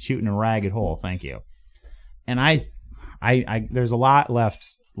on, and he's shooting a ragged hole. Thank you. And I there's a lot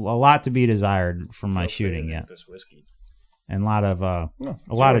to be desired from my shooting yet. And a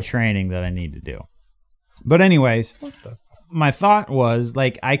lot of training that I need to do. But anyways, my thought was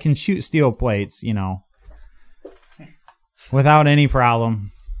I can shoot steel plates, without any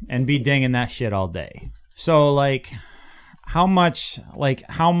problem and be dinging that shit all day. So how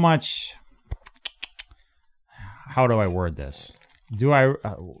do I word this?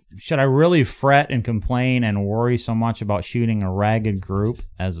 Should I really fret and complain and worry so much about shooting a ragged group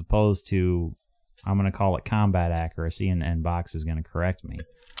as opposed to, I'm going to call it combat accuracy, and Box is going to correct me.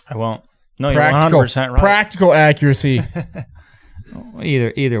 I won't. No, you're 100% right. Practical accuracy.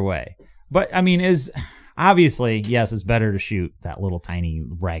 Either way. But I mean, obviously, yes, it's better to shoot that little tiny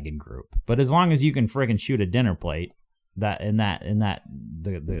ragged group. But as long as you can friggin' shoot a dinner plate the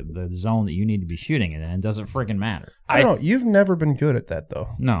zone that you need to be shooting it in, it doesn't friggin' matter. I don't know. You've never been good at that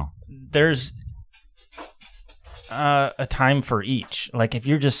though. No. There's a time for each. If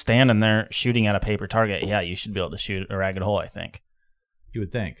you're just standing there shooting at a paper target, yeah, you should be able to shoot a ragged hole, I think. You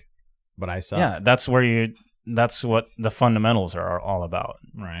would think. But I suck. Yeah, that's what the fundamentals are all about.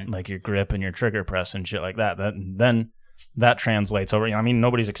 Right. Like your grip and your trigger press and shit like that. Then that translates over. I mean,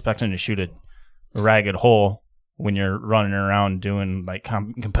 nobody's expecting to shoot a ragged hole when you're running around doing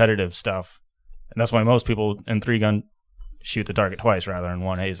competitive stuff. And that's why most people in 3-gun shoot the target twice rather than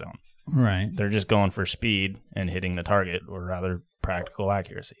 1A zone. Right. They're just going for speed and hitting the target, or rather practical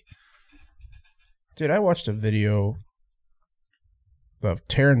accuracy. Dude, I watched a video of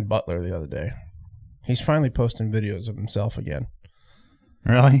Taron Butler the other day. He's finally posting videos of himself again.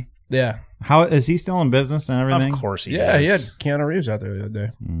 Really? Yeah. How is he still in business and everything? Of course he is. Yeah, he had Keanu Reeves out there the other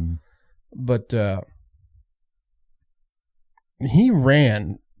day. But he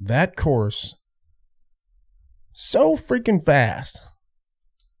ran that course so freaking fast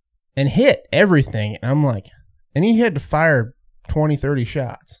and hit everything. And I'm like, and he had to fire 20, 30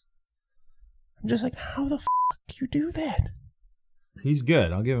 shots. I'm just like, how the fuck do you do that? He's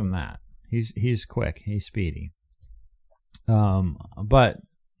good. I'll give him that. He's quick. He's speedy. But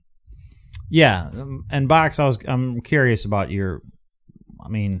yeah, and Box, I'm curious about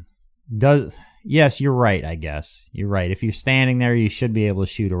yes, you're right, I guess. You're right. If you're standing there, you should be able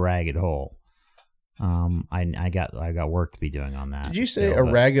to shoot a ragged hole. I got work to be doing on that. Did you say a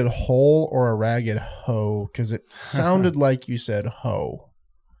ragged hole or a ragged hoe? Because it sounded like you said hoe.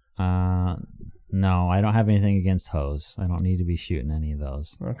 No, I don't have anything against hoes. I don't need to be shooting any of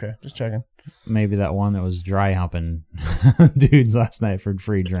those. Okay, just checking. Maybe that one that was dry humping dudes last night for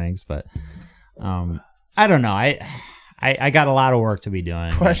free drinks, but I don't know. I got a lot of work to be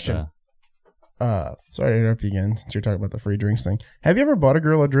doing. Question. Sorry to interrupt you again since you're talking about the free drinks thing. Have you ever bought a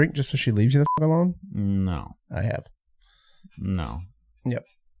girl a drink just so she leaves you the fuck alone? No. I have. No. Yep.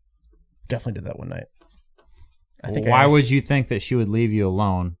 Definitely did that one night. Why would you think that she would leave you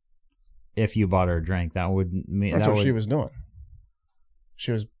alone if you bought her a drink? That would mean that's what she was doing.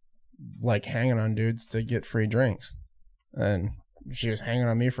 She was hanging on dudes to get free drinks. And she was hanging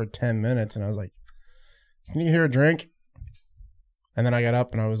on me for 10 minutes and I was like, "Can you hear a drink?" And then I got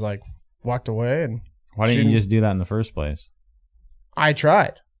up and I was like, walked away. And why didn't you just do that in the first place? I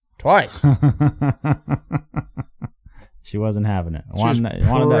tried twice. She wasn't having it. Wanted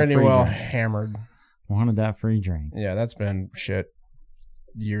that free well drink. Hammered. Wanted that free drink. Yeah, that's been shit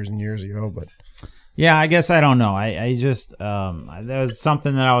years and years ago, but yeah, I guess I don't know. I just there was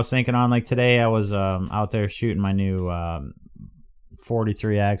something that I was thinking on. Like today, I was out there shooting my new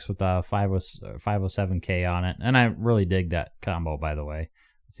 43X with a 507K on it, and I really dig that combo. By the way,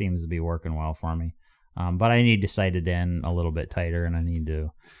 it seems to be working well for me. But I need to sight it in a little bit tighter, and I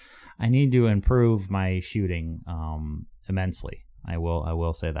need to improve my shooting immensely. I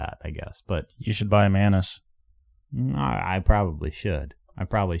will say that, I guess. But you should buy a Manus. I probably should.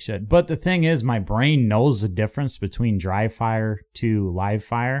 But the thing is, my brain knows the difference between dry fire to live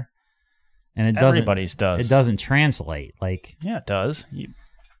fire, and it doesn't. Everybody's does. It doesn't translate. Like, yeah, it does.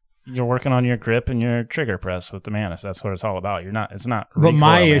 You're working on your grip and your trigger press with the Manus. That's what it's all about. It's not. But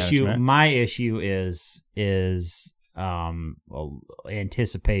my issue is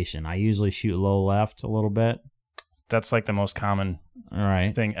anticipation. I usually shoot low left a little bit. That's like the most common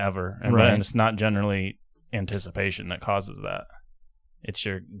thing ever, and it's not generally anticipation that causes that. It's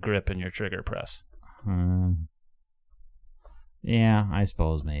your grip and your trigger press. Yeah, I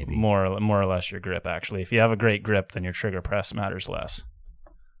suppose maybe more or less your grip. Actually, if you have a great grip, then your trigger press matters less.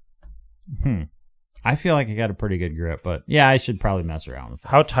 I feel like I got a pretty good grip, but yeah, I should probably mess around with it.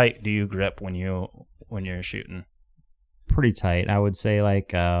 How tight do you grip when you're shooting? Pretty tight. I would say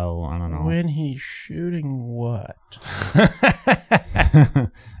like I don't know. When he's shooting what?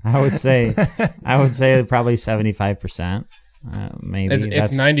 I would say probably 75%. Maybe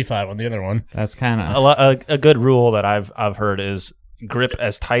it's 95 on the other one. That's kind of a good rule that I've heard is grip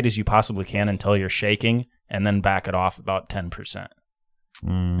as tight as you possibly can until you're shaking, and then back it off about 10%.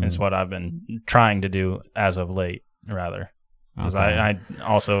 It's what I've been trying to do as of late, rather. Because I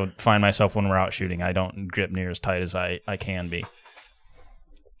also find myself when we're out shooting, I don't grip near as tight as I can be.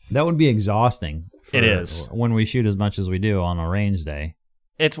 That would be exhausting. It is. When we shoot as much as we do on a range day.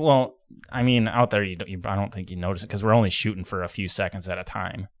 It's, I mean, out there, I don't think you notice it because we're only shooting for a few seconds at a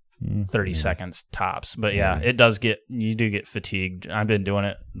time. 30 seconds tops. But yeah, you do get fatigued. I've been doing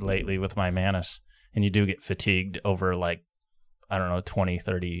it lately with my Manus, and you do get fatigued over 20,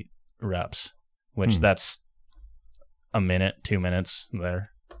 30 reps, which that's a minute, 2 minutes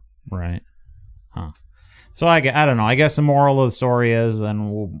there. Right. Huh. So I don't know. I guess the moral of the story is,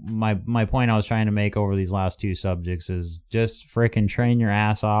 and my point I was trying to make over these last two subjects is just frickin' train your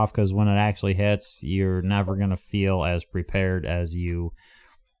ass off, because when it actually hits, you're never gonna feel as prepared as you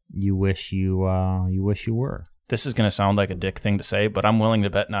wish you were. This is gonna sound like a dick thing to say, but I'm willing to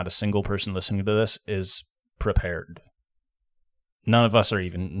bet not a single person listening to this is prepared. None of us are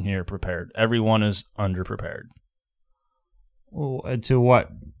even near prepared. Everyone is underprepared. Well, to what?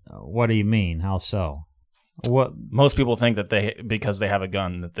 What do you mean? How so? What? Most people think that because they have a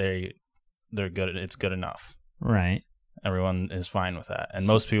gun that they're good. It's good enough. Right. Everyone is fine with that, and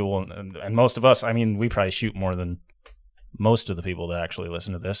most people, and most of us. I mean, we probably shoot more than most of the people that actually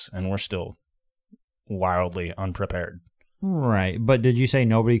listen to this, and we're still wildly unprepared. Right. But did you say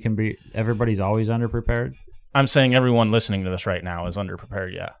nobody can be? Everybody's always underprepared? I'm saying everyone listening to this right now is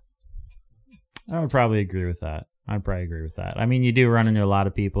underprepared. Yeah. I would probably agree with that. I mean, you do run into a lot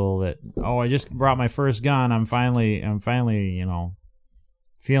of people that, I just brought my first gun. I'm finally,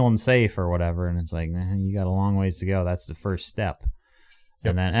 feeling safe or whatever. And it's like, nah, you got a long ways to go. That's the first step.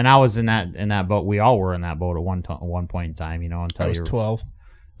 Yep. And I was in that boat. We all were in that boat at one point in time, until I was 12.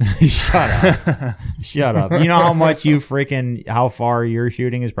 Shut up. You know how far your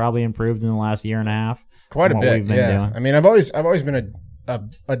shooting has probably improved in the last year and a half? Quite a bit. Yeah. Doing? I mean, I've always been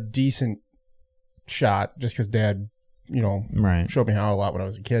a decent shot just because Dad, showed me how a lot when I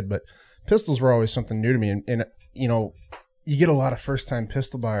was a kid. But pistols were always something new to me. And you get a lot of first-time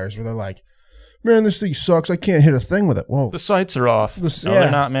pistol buyers where they're like, man, this thing sucks. I can't hit a thing with it. Well, the sights are off.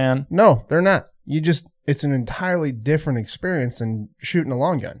 They're not, man. No, they're not. It's an entirely different experience than shooting a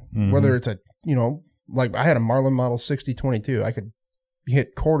long gun. Mm-hmm. Whether it's like I had a Marlin Model 60-22. I could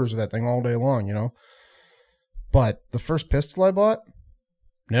hit quarters with that thing all day long, But the first pistol I bought,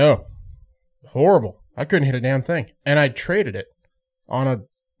 no. Horrible. I couldn't hit a damn thing. And I traded it on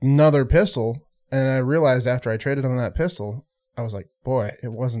another pistol. And I realized after I traded on that pistol, I was like, boy,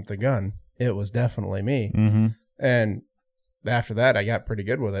 it wasn't the gun. It was definitely me. Mm-hmm. And after that, I got pretty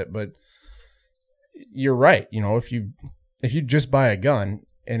good with it. But you're right. If you just buy a gun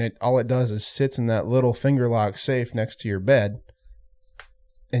and all it does is sits in that little finger lock safe next to your bed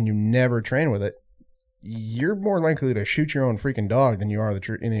and you never train with it, you're more likely to shoot your own freaking dog than you are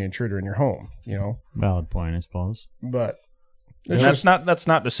the intruder in your home, Valid point, I suppose. But that's not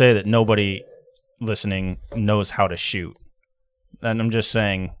to say that nobody listening knows how to shoot. And I'm just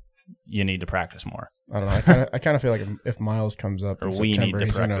saying you need to practice more. I don't know. I kind of feel like if Miles comes up in September,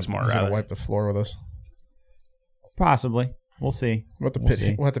 he's going to wipe the floor with us. Possibly. We'll see. We'll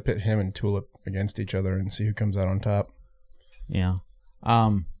have to pit him and Tulip against each other and see who comes out on top. Yeah.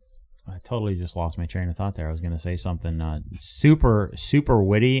 I totally just lost my train of thought there. I was going to say something super, super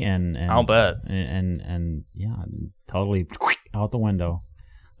witty and I'll bet. And yeah, totally out the window.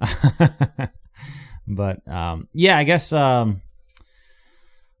 But yeah, I guess we'll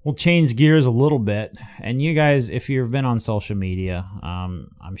change gears a little bit. And you guys, if you've been on social media,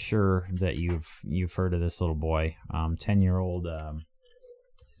 I'm sure that you've heard of this little boy, 10-year-old.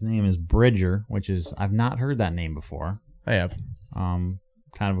 His name is Bridger, which is I've not heard that name before. I have.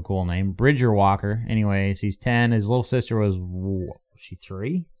 Kind of a cool name, Bridger Walker. Anyways, he's 10. His little sister was she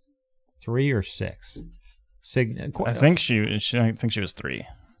 3 or 6? I think she was 3.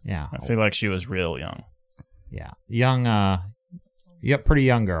 Yeah, I feel like she was real young. Yeah, young. Pretty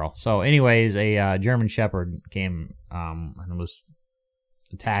young girl. So, anyways, a German Shepherd came and was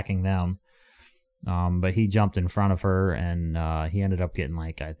attacking them. But he jumped in front of her, and he ended up getting,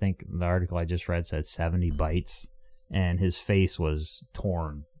 like, I think the article I just read said 70 bites. And his face was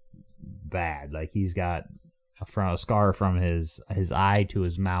torn bad. Like, he's got a scar from his eye to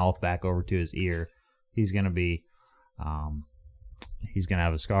his mouth back over to his ear. He's gonna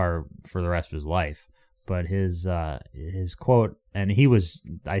have a scar for the rest of his life. But his quote, and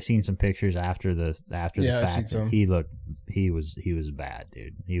I seen some pictures after the fact that he was bad,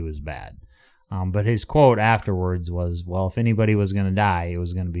 dude. He was bad. But his quote afterwards was, "Well, if anybody was gonna die, it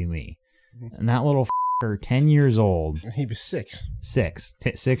was gonna be me." And that little 10 years old. He was 6.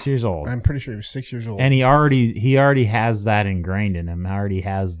 6 years old. I'm pretty sure he was 6 years old. And he already has that ingrained in him. Already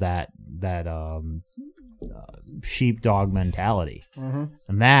has that sheepdog mentality. Mm-hmm.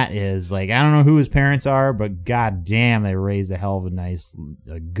 And that is, like, I don't know who his parents are, but god damn, they raised a hell of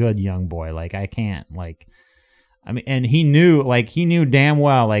a good young boy. Like, I can't, like, I mean, and he knew damn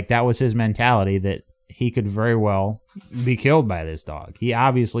well, like, that was his mentality, that he could very well be killed by this dog. He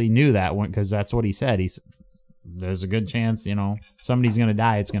obviously knew that because that's what he said. There's a good chance, somebody's going to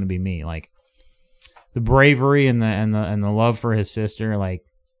die. It's going to be me. Like, the bravery and the love for his sister, like,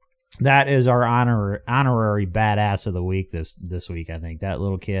 that is our honorary badass of the week this week. I think that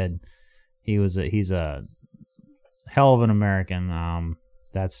little kid, he's a hell of an American.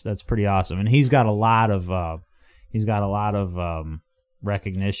 That's pretty awesome, and he's got a lot of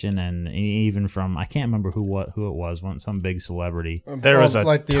recognition, and even from, I can't remember who it was, some big celebrity. There was a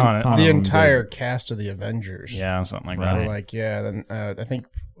like the entire cast of the Avengers. Yeah, something like that. Right. Like, yeah, then I think,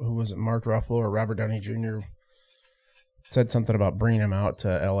 who was it, Mark Ruffalo or Robert Downey Jr. said something about bringing him out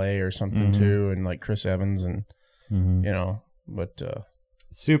to L.A. or something too, and like Chris Evans and but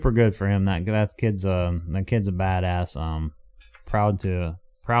super good for him. That kid's a badass. Proud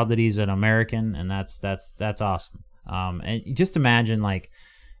that he's an American, and that's awesome. And just imagine, like,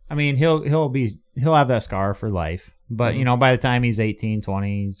 I mean, he'll have that scar for life, but by the time he's 18,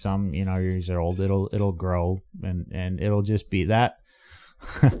 20, some years old, it'll grow, and it'll just be that.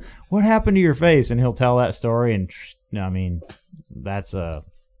 What happened to your face? And he'll tell that story, and I mean, that's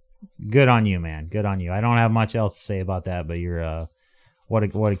good on you, man. Good on you. I don't have much else to say about that, but you're what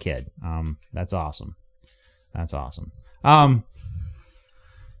a kid. That's awesome. That's awesome.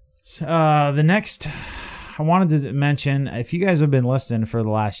 The next, I wanted to mention, if you guys have been listening for the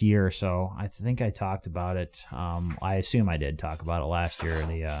last year or so, I think I talked about it. I assume I did talk about it last year.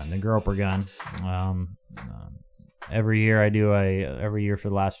 The Groper gun. Every year I do every year for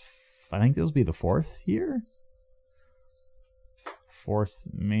the last, I think this will be the 4th year. 4th,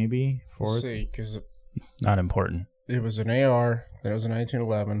 maybe 4th. See, because not important. It was an AR, then it was a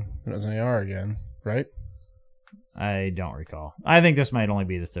 1911, then it was an AR again, right? I don't recall. I think this might only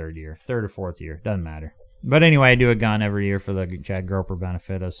be the 3rd or 4th year. Doesn't matter. But anyway, I do a gun every year for the Chad Groper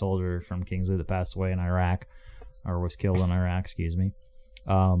benefit, a soldier from Kingsley that passed away in Iraq, or was killed in Iraq, excuse me.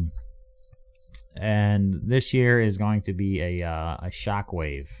 And this year is going to be a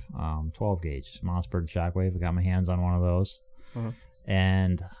Shockwave, 12 gauge Mossberg Shockwave. I got my hands on one of those,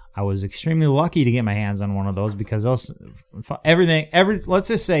 and I was extremely lucky to get my hands on one of those because let's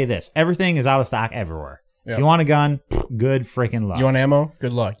just say this: everything is out of stock everywhere. Yep. If you want a gun, good freaking luck. You want ammo?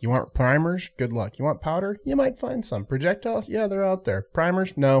 Good luck. You want primers? Good luck. You want powder? You might find some. Projectiles? Yeah, they're out there.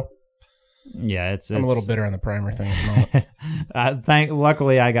 Primers? No. Yeah, I'm a little bitter on the primer thing at the moment.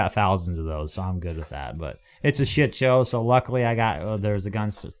 Luckily, I got thousands of those, so I'm good with that. But it's a shit show, so luckily I got there's a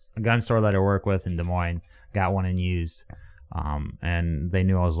gun store that I work with in Des Moines, got one in used, and they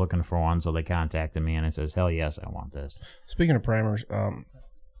knew I was looking for one, so they contacted me, and I says, hell yes, I want this. Speaking of primers, are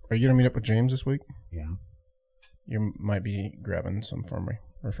you gonna meet up with James this week? Yeah. you might be grabbing some from me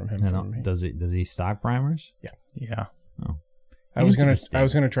or from him. From me. Does he stock primers? Yeah. Oh, I was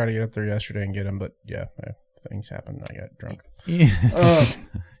gonna try to get up there yesterday and get him, but things happened. I got drunk.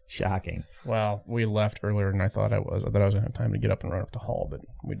 Shocking. Well, we left earlier than I thought I was. I thought I was gonna have time to get up and run up to Hall, but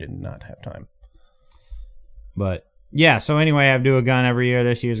we did not have time. But yeah, so anyway, I do a gun every year.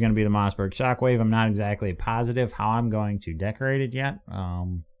 This year is going to be the Mossberg Shockwave. I'm not exactly positive how I'm going to decorate it yet.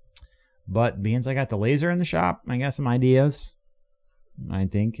 But being as I got the laser in the shop, I got some ideas. I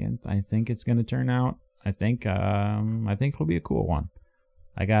think it's going to turn out. I think it'll be a cool one.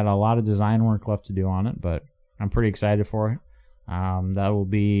 I got a lot of design work left to do on it, but I'm pretty excited for it. That will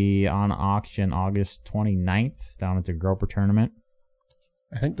be on auction August 29th down at the Groper Tournament.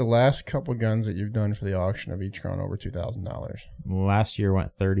 I think the last couple guns that you've done for the auction have each gone over $2,000. Last year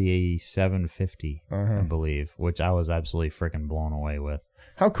went $3,750, I believe, which I was absolutely freaking blown away with.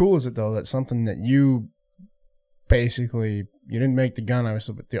 How cool is it though that something that you basically you didn't make the gun,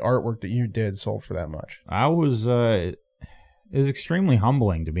 obviously, but the artwork that you did sold for that much? I was it was extremely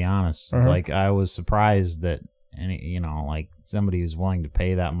humbling, to be honest. Like I was surprised that somebody was willing to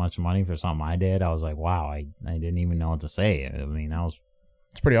pay that much money for something I did. I was like, wow, I didn't even know what to say. I mean,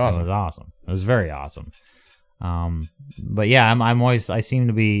 it's pretty awesome. It was awesome. It was very awesome. But yeah, I seem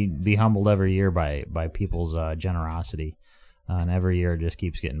to be humbled every year by people's generosity, and every year it just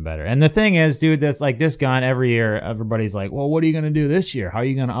keeps getting better. And the thing is, dude, this gun every year, everybody's like, well, what are you gonna do this year? How are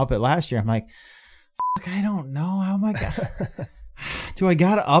you gonna up it last year? I'm like, I don't know. How am I gonna? Do I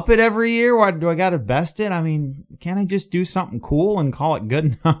gotta up it every year? Why do I gotta best it? I mean, can't I just do something cool and call it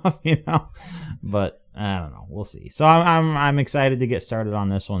good enough? But I don't know. We'll see. So I'm excited to get started on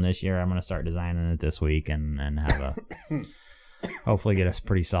this one this year. I'm going to start designing it this week and have hopefully get a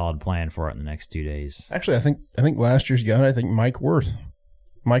pretty solid plan for it in the next 2 days. Actually, I think last year's gun, I think Mike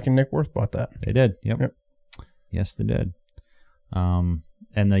and Nick Worth bought that. They did. Yep. Yes, they did. And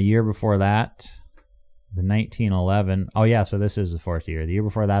the year before that, the 1911. Oh yeah, so this is the fourth year. The year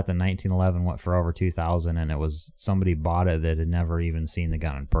before that, the 1911 went for over 2,000, and it was somebody bought it that had never even seen the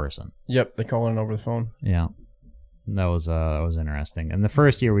gun in person. Yep, they call it over the phone. Yeah, that was interesting. And the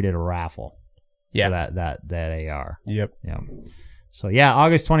first year we did a raffle. Yeah, for that AR. Yep. Yeah. So yeah,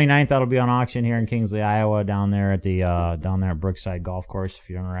 August 29th, that'll be on auction here in Kingsley, Iowa, down there at Brookside Golf Course if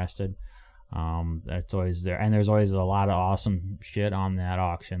you're interested. That's always there, and there's always a lot of awesome shit on that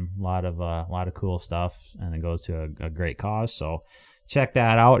auction. A lot of cool stuff, and it goes to a great cause. So check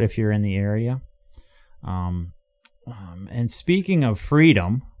that out if you're in the area. And speaking of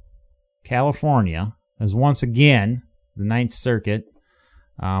freedom, California is once again the Ninth Circuit,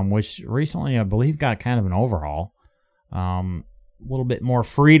 which recently I believe got kind of an overhaul. A little bit more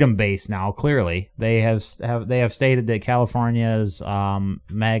freedom based now. Clearly, they have stated that California's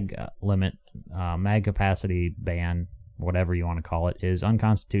mag limit, mag capacity ban, whatever you want to call it, is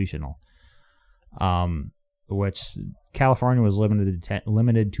unconstitutional. Which California was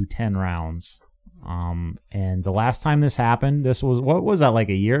limited to 10 rounds. And the last time this happened, this was, what was that, like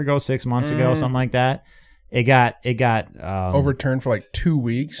a year ago, 6 months ago, something like that. It got overturned for like 2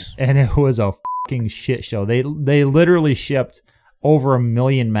 weeks, and it was a fucking shit show. They literally shipped over 1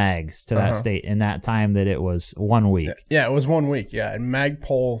 million mags to that state in that time that it was 1 week. Yeah, it was 1 week. Yeah, and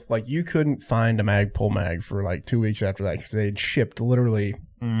Magpul, like you couldn't find a Magpul mag for like 2 weeks after that because they'd shipped literally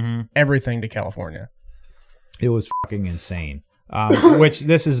everything to California. It was fucking insane. Which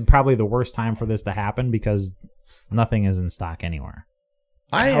this is probably the worst time for this to happen because nothing is in stock anywhere.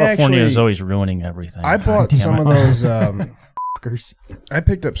 California is always ruining everything. I bought some of those. I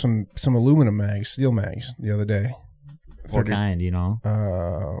picked up some aluminum mags, steel mags, the other day. What kind,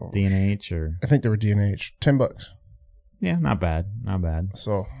 D&H or? I think they were D&H. $10. Yeah, not bad.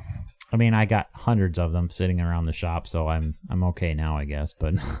 So, I mean, I got hundreds of them sitting around the shop, so I'm okay now, I guess.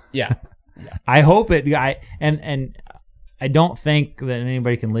 But yeah. I hope it. And I don't think that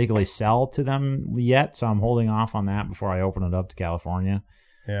anybody can legally sell to them yet, so I'm holding off on that before I open it up to California.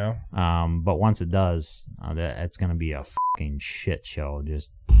 Yeah. But once it does, it's going to be a fucking shit show.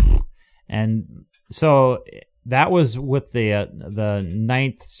 And so that was with the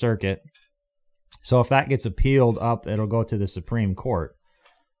Ninth Circuit. So if that gets appealed up, it'll go to the Supreme Court.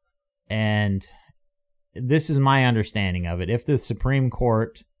 And this is my understanding of it. If the Supreme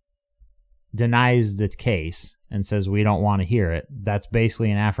Court denies the case and says we don't want to hear it, that's basically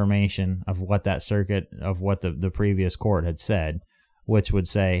an affirmation of what that circuit, of what the previous court had said, which would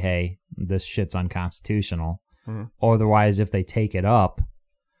say, hey, this shit's unconstitutional. Otherwise, if they take it up,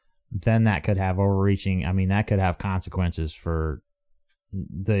 then that could have overreaching. I mean, that could have consequences for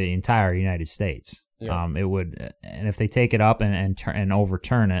the entire United States. Yeah. It would, and if they take it up and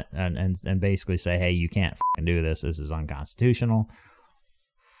overturn it and basically say, hey, you can't fucking do this. This is unconstitutional.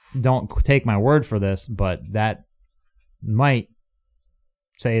 Don't take my word for this, but that might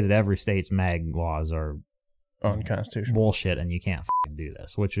say that every state's mag laws are unconstitutional bullshit and you can't fucking do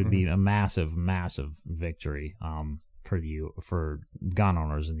this, which would be a massive, massive victory for gun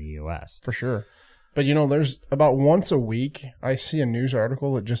owners in the U.S. For sure. But, there's about once a week, I see a news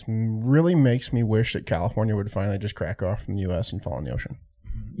article that just really makes me wish that California would finally just crack off from the U.S. and fall in the ocean.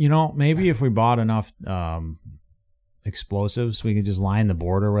 Maybe if we bought enough explosives, we could just line the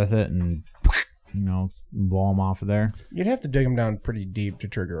border with it and, blow them off of there. You'd have to dig them down pretty deep to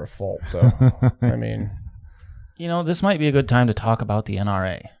trigger a fault, though. I mean... this might be a good time to talk about the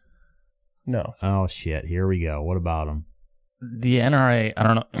NRA. No. Oh, shit. Here we go. What about them? The NRA, I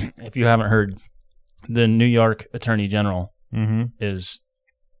don't know if you haven't heard... The New York Attorney General is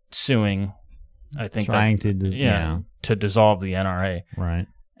suing, I think, to dissolve the NRA. Right.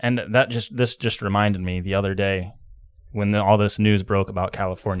 And this just reminded me the other day when all this news broke about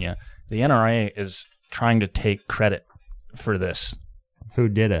California. The NRA is trying to take credit for this. Who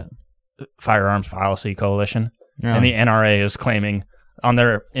did it? Firearms Policy Coalition. Yeah. And the NRA is claiming on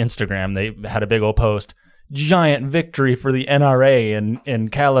their Instagram, they had a big old post, giant victory for the NRA in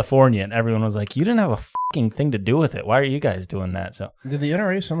California, and everyone was like, you didn't have a fucking thing to do with it. Why are you guys doing that? So did the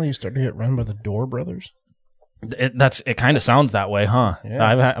NRA suddenly start to get run by the Dorr brothers? It kind of sounds that way, huh?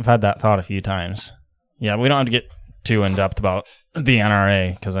 Yeah. I've had that thought a few times. Yeah, we don't have to get too in depth about the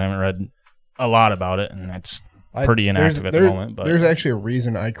NRA because I haven't read a lot about it, and it's pretty inactive at the moment. But there's actually a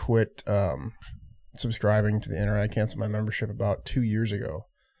reason I quit subscribing to the NRA. I canceled my membership about 2 years ago.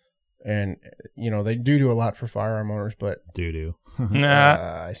 And, they do a lot for firearm owners, but... Do.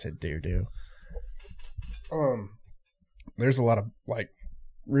 I said do. There's a lot of,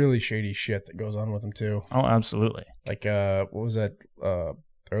 really shady shit that goes on with them, too. Oh, absolutely. Like, what was that,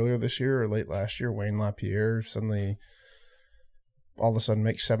 earlier this year or late last year? Wayne LaPierre suddenly, all of a sudden,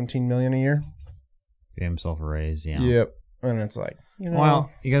 makes $17 million a year. Gave himself a raise, yeah. Yep. And it's like,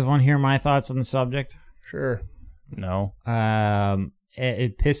 Well, you guys want to hear my thoughts on the subject? Sure. No.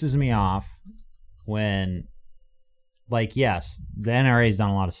 It pisses me off when, yes, the NRA's done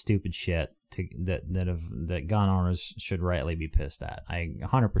a lot of stupid shit that gun owners should rightly be pissed at. I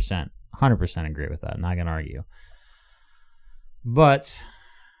 100% agree with that. I'm not gonna argue. But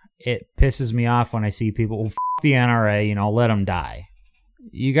it pisses me off when I see people, f*** the NRA, let them die.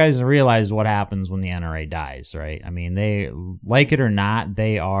 You guys realize what happens when the NRA dies, right? I mean, they, like it or not,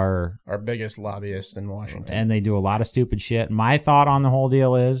 they are our biggest lobbyist in Washington. And they do a lot of stupid shit. My thought on the whole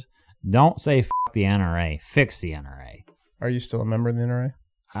deal is, don't say f*** the NRA, fix the NRA. Are you still a member of the NRA?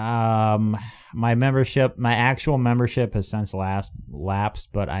 My actual membership has since lapsed,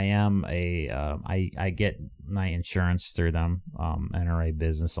 but I am I get my insurance through them, NRA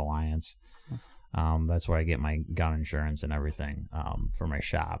Business Alliance. That's where I get my gun insurance and everything for my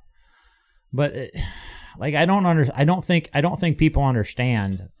shop. But I don't think people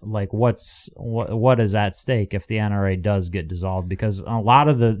understand what is at stake if the NRA does get dissolved, because a lot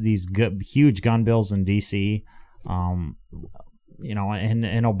of these huge gun bills in DC, in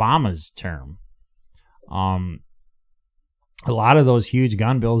Obama's term, a lot of those huge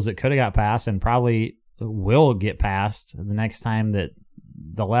gun bills that could have got passed and probably will get passed the next time that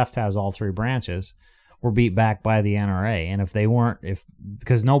the left has all three branches, were beat back by the NRA. And if they weren't,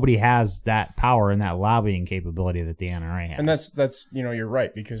 because nobody has that power and that lobbying capability that the NRA has. And that's you're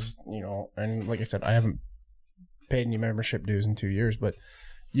right, because, and like I said, I haven't paid any membership dues in 2 years, but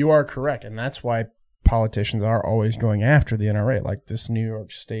you are correct. And that's why politicians are always going after the NRA, like this New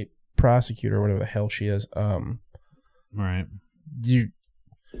York State prosecutor, whatever the hell she is. Right.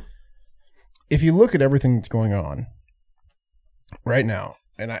 If you look at everything that's going on right now,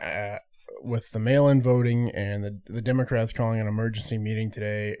 and with the mail-in voting and the Democrats calling an emergency meeting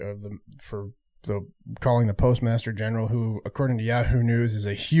today calling the Postmaster General, who, according to Yahoo News, is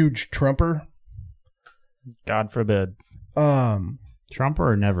a huge Trumper. God forbid.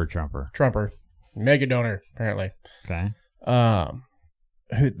 Trumper or never Trumper? Trumper. Mega donor, apparently. Okay.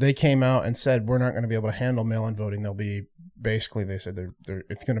 They came out and said, we're not going to be able to handle mail-in voting. They'll be, basically, they said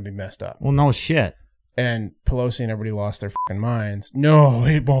it's going to be messed up. Well, no shit. And Pelosi and everybody lost their fucking minds. No,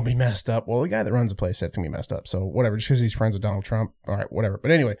 it won't be messed up. Well, the guy that runs the place said it's going to be messed up. So whatever, just because he's friends with Donald Trump. All right, whatever.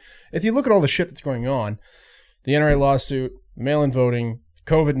 But anyway, if you look at all the shit that's going on, the NRA lawsuit, mail-in voting,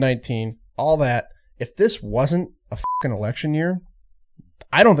 COVID-19, all that, if this wasn't a fucking election year,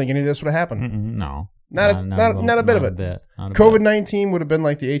 I don't think any of this would have happened. No. Not a bit of it. COVID-19 would have been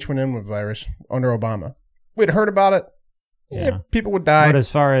like the H1N1 virus under Obama. We'd heard about it. Yeah, people would die. But as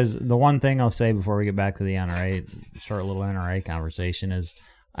far as the one thing I'll say before we get back to the NRA, short little NRA conversation is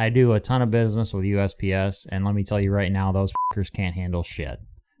I do a ton of business with USPS, and let me tell you right now, those fuckers can't handle shit.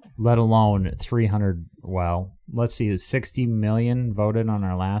 Let alone 300, well, let's see, 60 million voted on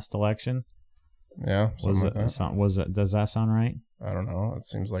our last election. Yeah. Does that sound right? I don't know. It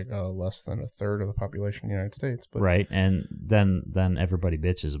seems like less than a third of the population of the United States. But right, and then everybody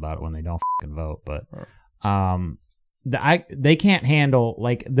bitches about it when they don't fucking vote. But they can't handle,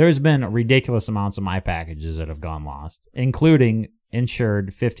 like, there's been ridiculous amounts of my packages that have gone lost, including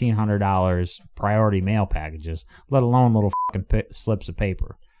insured $1,500 priority mail packages, let alone little fucking slips of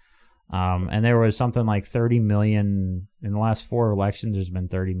paper. And there was something like 30 million in the last 4 elections. There's been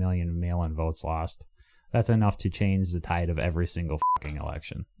 30 million mail-in votes lost. That's enough to change the tide of every single fucking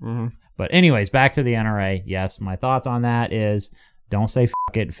election. Mm-hmm. But anyways, back to the NRA. Yes, my thoughts on that is don't say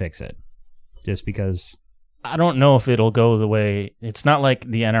fuck it, fix it. Just because. I don't know if it'll go the way. It's not like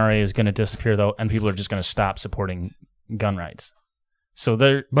the NRA is going to disappear, though, and people are just going to stop supporting gun rights. So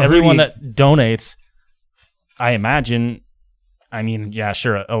everyone that donates, I imagine, I mean, yeah,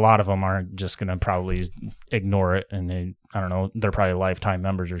 sure, a lot of them are just going to probably ignore it, and they're probably lifetime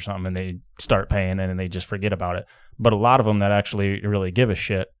members or something, and they start paying it, and they just forget about it. But a lot of them that actually really give a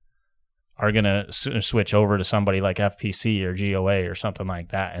shit are going to switch over to somebody like FPC or GOA or something like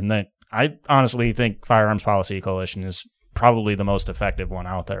that. And then I honestly think Firearms Policy Coalition is probably the most effective one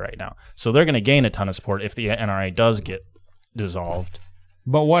out there right now. So they're going to gain a ton of support if the NRA does get dissolved.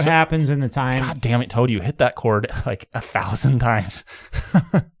 But what happens in the time? God damn it, Toad, you hit that chord like 1,000 times.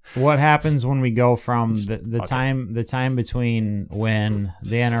 What happens when we go from the time between when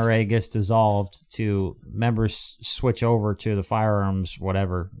the NRA gets dissolved to members switch over to the Firearms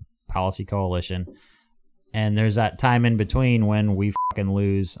Policy Coalition, and there's that time in between when we fucking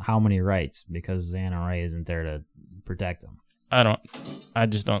lose how many rights because the NRA isn't there to protect them? I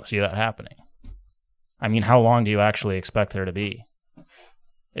just don't see that happening. I mean, how long do you actually expect there to be?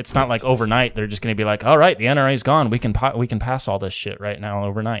 It's not like overnight they're just going to be like, all right, the NRA's gone. We can pass all this shit right now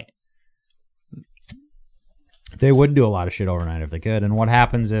overnight. They would do a lot of shit overnight if they could. And what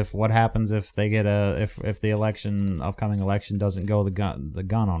happens if they get if the upcoming election doesn't go the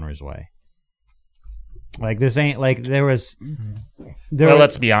gun owners' way? Like, this ain't like let's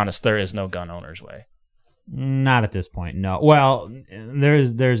be honest, there is no gun owners' way. Not at this point, no. Well,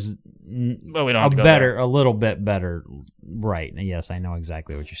 there's but we don't have a little bit better, right? Yes, I know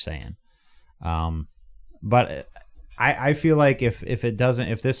exactly what you're saying. But I feel like if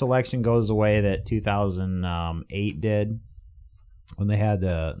this election goes the way that 2008 did, when they had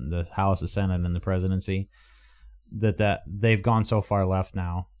the House, the Senate, and the presidency, that they've gone so far left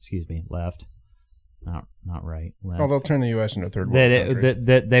now. Excuse me, left. Not right. Left. Oh, they'll turn the U.S. into a third world country.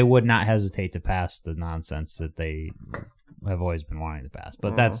 That they would not hesitate to pass the nonsense that they have always been wanting to pass.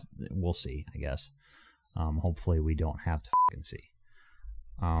 But we'll see, I guess. Hopefully we don't have to fucking see.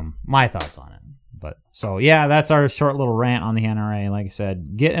 My thoughts on it. But so yeah, that's our short little rant on the NRA. Like I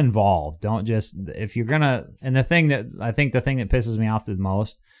said, get involved. Don't just, if you're gonna. And the thing that pisses me off the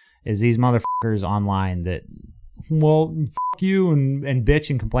most is these motherfuckers online that, well, fuck you and bitch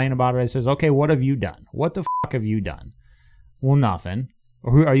and complain about it. I says, okay, what have you done? What the fuck have you done? Well, nothing.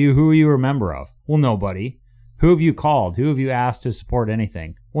 Who are you a member of? Well, nobody. Who have you called? Who have you asked to support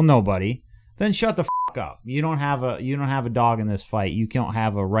anything? Well, nobody. Then shut the fuck up. You don't have a dog in this fight. You don't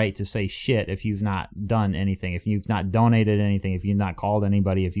have a right to say shit if you've not done anything, if you've not donated anything, if you've not called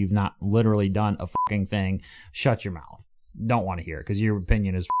anybody, if you've not literally done a fucking thing. Shut your mouth. Don't want to hear it because your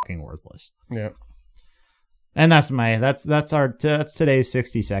opinion is fucking worthless. Yeah. And that's today's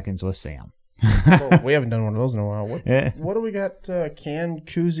 60 seconds with Sam. Well, we haven't done one of those in a while. What do we got? Canned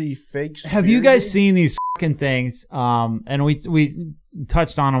koozie fakes. Have you guys seen these fucking things? And we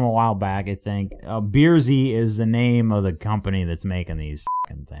touched on them a while back, I think. Beersy is the name of the company that's making these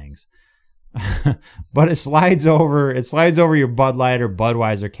fucking things. But it slides over your Bud Light or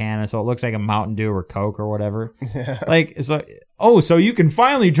Budweiser can, so it looks like a Mountain Dew or Coke or whatever. Yeah. Like, so you can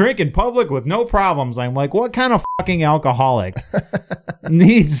finally drink in public with no problems. I'm like, what kind of fucking alcoholic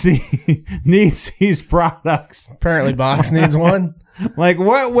needs these products? Apparently, Box needs one. Like,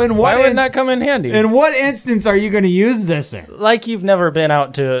 why would that come in handy? In what instance are you going to use this in? Like, you've never been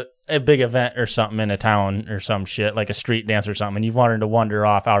out to a big event or something in a town or some shit, like a street dance or something, and you've wanted to wander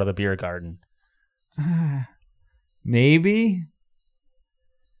off out of the beer garden. Maybe.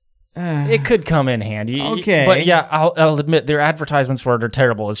 It could come in handy. Okay. But yeah, I'll admit their advertisements for it are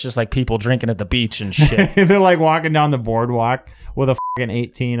terrible. It's just like people drinking at the beach and shit. They're like walking down the boardwalk with a fucking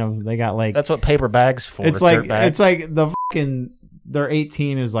 18 of, they got like, that's what paper bags for. It's like the fucking their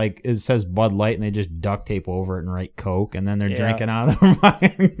 18 is like, it says Bud Light and they just duct tape over it and write Coke, and then they're drinking out of their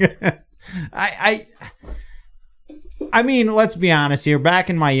mind. I mean, let's be honest here. Back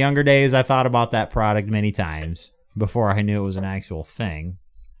in my younger days, I thought about that product many times before I knew it was an actual thing.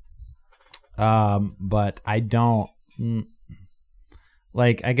 But I don't,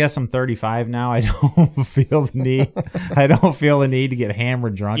 like, I guess I'm 35 now. I don't feel the need. I don't feel the need to get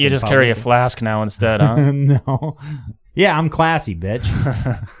hammered drunk. You just carry a flask now instead, huh? No. Yeah, I'm classy, bitch.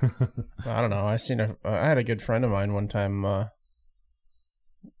 I don't know. I had a good friend of mine one time.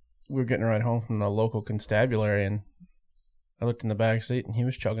 We were getting a ride home from the local constabulary, and I looked in the back seat, and he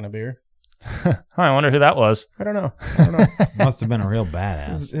was chugging a beer. I wonder who that was. I don't know. Must have been a real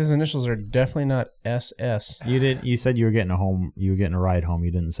badass. His initials are definitely not SS. You said you were getting a ride home.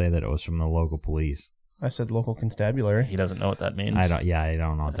 You didn't say that it was from the local police. I said local constabulary. He doesn't know what that means. I don't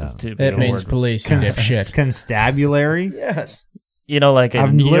know what that means. It means police, you dipshit. Constabulary? Yes. You know, like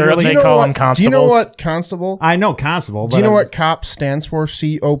in Europe they call them constables. Do you know what constable? I know constable. Do you know what COP stands for?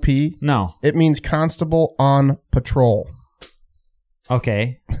 COP? No. It means constable on patrol.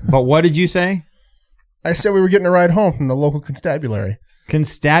 Okay. But what did you say? I said we were getting a ride home from the local constabulary.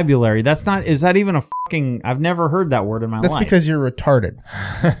 Constabulary. Is that even a fucking... I've never heard that word in my life. That's because you're retarded.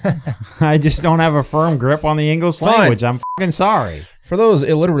 I just don't have a firm grip on the English language. I'm fucking sorry. For those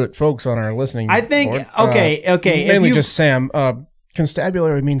illiterate folks on our listening I think... board, okay. Mainly just Sam.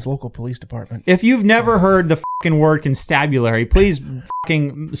 Constabulary means local police department. If you've never heard the fucking word constabulary, please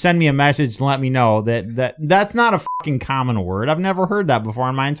fucking send me a message and let me know that's not a fucking common word. I've never heard that before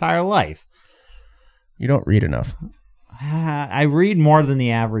in my entire life. You don't read enough. I read more than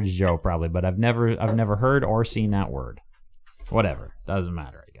the average Joe probably, but I've never heard or seen that word. Whatever, doesn't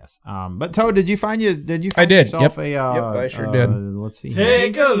matter, I guess. But Toad, did you find I did. yourself yep, I sure did. Let's see.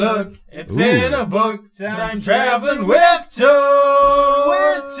 Take a look. It's in a book. Time traveling with Toad.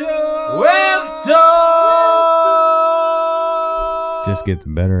 With Toad. Just gets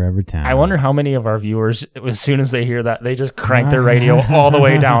better every time. I wonder how many of our viewers, as soon as they hear that, they just crank their radio all the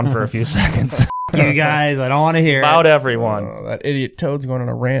way down for a few seconds. You guys, I don't want to hear about everyone. Oh, that idiot Toad's going on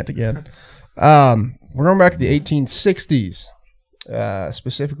a rant again. We're going back to the 1860s,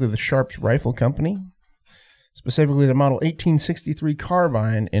 specifically the Sharps Rifle Company, specifically the model 1863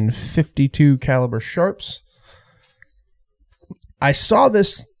 carbine in 52 caliber Sharps. I saw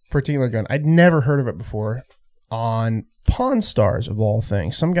this particular gun. I'd never heard of it before on Pawn Stars, of all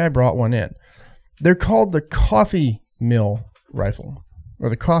things. Some guy brought one in. They're called the Coffee Mill Rifle, or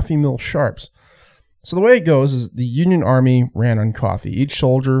the Coffee Mill Sharps. So the way it goes is the Union Army ran on coffee. Each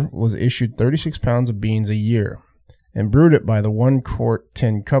soldier was issued 36 pounds of beans a year and brewed it by the 1-quart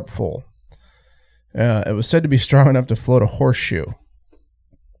tin cupful. It was said to be strong enough to float a horseshoe.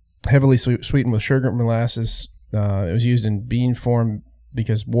 Heavily sweetened with sugar and molasses. It was used in bean form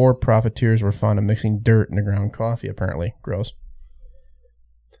because war profiteers were fond of mixing dirt into ground coffee, apparently. Gross.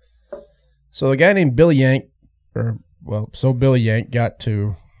 So a guy named Billy Yank, Billy Yank got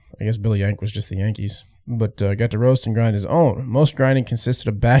to... I guess Billy Yank was just the Yankees, but got to roast and grind his own. Most grinding consisted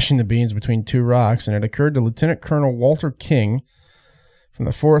of bashing the beans between two rocks, and it occurred to Lieutenant Colonel Walter King from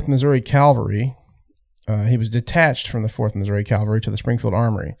the 4th Missouri Cavalry. He was detached from the 4th Missouri Cavalry to the Springfield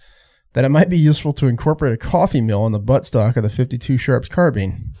Armory, that it might be useful to incorporate a coffee mill in the buttstock of the 52 Sharps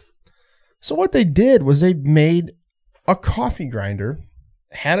carbine. So what they did was they made a coffee grinder,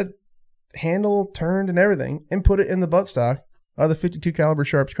 had a handle turned and everything, and put it in the buttstock of the 52 caliber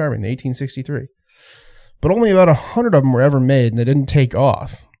Sharps carbine, the 1863. But only about 100 of them were ever made, and they didn't take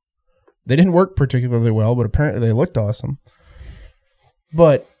off. They didn't work particularly well, but apparently they looked awesome.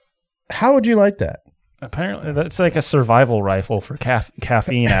 But how would you like that? Apparently, that's like a survival rifle for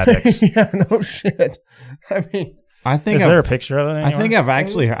caffeine addicts. Yeah, no shit. I mean, is there a picture of it anywhere?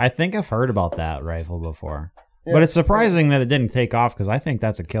 I think I've heard about that rifle before. Yeah. But it's surprising that it didn't take off because I think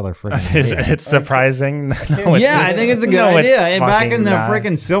that's a killer freaking idea. It's surprising. No, I think it's a good idea. Back in the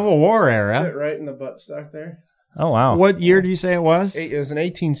freaking Civil War era. Right in the buttstock there. Oh, wow. What year did you say it was? It was an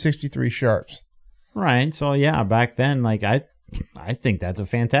 1863 Sharps. Right. So, yeah, back then, like I think that's a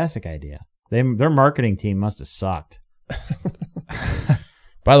fantastic idea. Their marketing team must have sucked.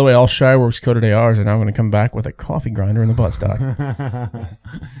 By the way, all Shyworks coded ARs are now going to come back with a coffee grinder in the buttstock.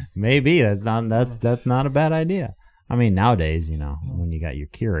 Maybe that's not a bad idea. I mean, nowadays, when you got your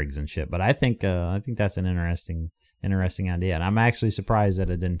Keurigs and shit. But I think that's an interesting idea, and I'm actually surprised that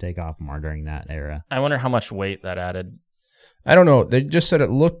it didn't take off more during that era. I wonder how much weight that added. I don't know. They just said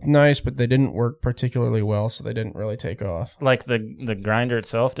it looked nice, but they didn't work particularly well, so they didn't really take off. Like the grinder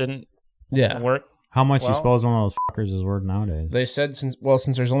itself didn't work. How much you suppose one of those fuckers is worth nowadays? They said since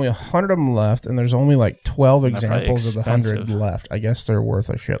there's only 100 of them left, and there's only like 12 examples of the 100 left. I guess they're worth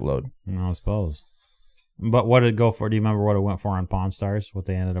a shitload. I suppose. But what did it go for? Do you remember what it went for on Pawn Stars? What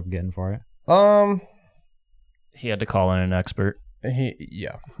they ended up getting for it? He had to call in an expert.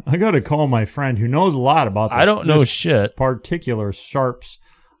 Yeah. I got to call my friend who knows a lot about this. I don't know shit. Particular Sharps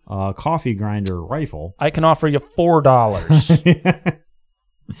coffee grinder rifle. I can offer you $4.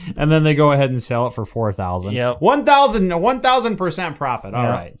 And then they go ahead and sell it for $4,000. Yep. 1,000% profit. All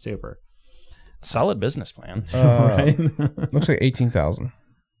right, super. Solid business plan. Right? Looks like 18,000.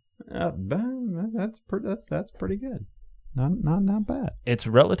 That's pretty good. Not bad. It's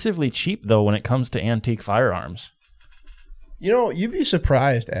relatively cheap though when it comes to antique firearms. You know, you'd be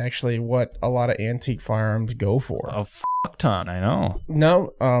surprised actually what a lot of antique firearms go for. A fuck ton, I know.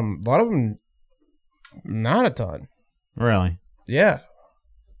 No, a lot of them, not a ton. Really? Yeah.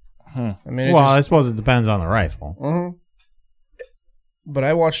 I mean, I suppose it depends on the rifle. Mm-hmm. But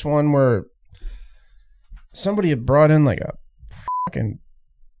I watched one where somebody had brought in like a fucking.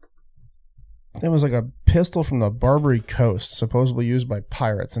 It was like a pistol from the Barbary Coast, supposedly used by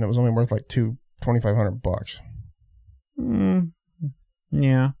pirates, and it was only worth like $2,500.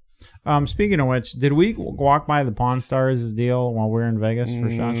 Yeah. Speaking of which, did we walk by the Pawn Stars deal while we were in Vegas for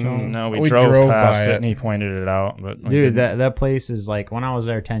SHOT Show? No, we drove past it and he pointed it out. But dude, that place is like, when I was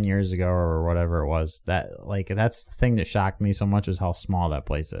there 10 years ago or whatever it was, that's the thing that shocked me so much is how small that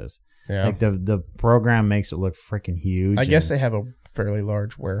place is. Yeah. Like the program makes it look freaking huge. I guess they have a fairly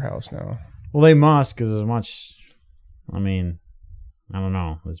large warehouse now. Well, they must, because as much, I mean, I don't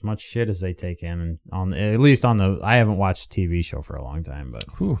know, as much shit as they take in, and at least on the, I haven't watched a TV show for a long time, but.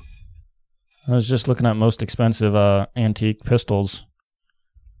 Whew. I was just looking at most expensive antique pistols.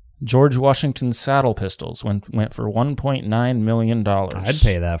 George Washington saddle pistols went for $1.9 million. I'd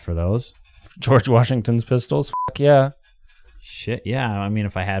pay that for those. George Washington's pistols? Fuck yeah. Shit, yeah. I mean,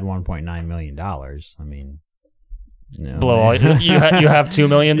 if I had $1.9 million, I mean... No, blow all, you have $2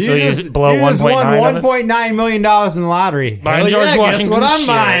 million, so you just blow 1.9. $1.9 million in the lottery. Buying George Washington's. Guess what I'm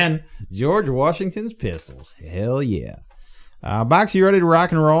buying? George Washington's pistols. Hell yeah. Box, you ready to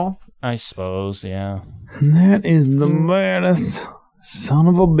rock and roll? I suppose, yeah. That is the baddest son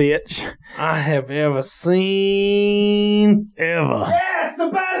of a bitch I have ever seen ever. Yeah, it's the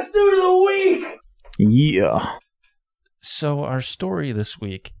baddest dude of the week. Yeah. So our story this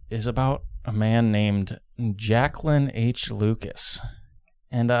week is about a man named Jacqueline H. Lucas.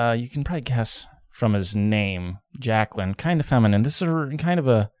 And you can probably guess from his name, Jacqueline, kind of feminine. This is kind of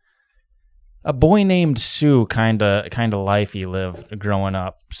a boy named Sue kind of life he lived growing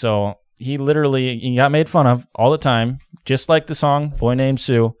up. So he got made fun of all the time, just like the song Boy Named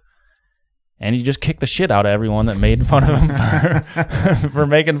Sue. And he just kicked the shit out of everyone that made fun of him for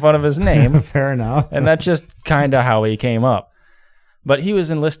making fun of his name. Fair enough. And that's just kind of how he came up. But he was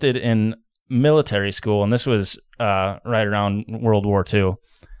enlisted in military school, and this was right around World War II.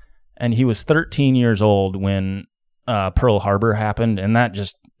 And he was 13 years old when Pearl Harbor happened, and that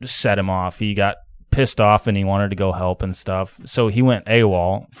just set him off. He got pissed off, and he wanted to go help and stuff. So he went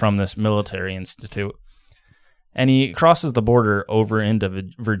AWOL from this military institute. And he crosses the border over into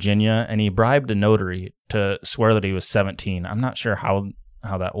Virginia, and he bribed a notary to swear that he was 17. I'm not sure how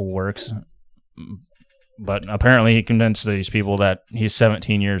that works, but apparently he convinced these people that he's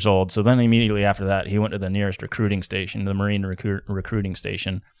 17 years old. So then immediately after that, he went to the nearest recruiting station, the Marine recruiting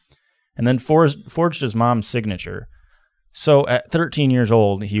station, and then forged his mom's signature. So at 13 years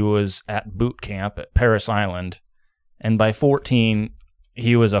old, he was at boot camp at Parris Island, and by 14,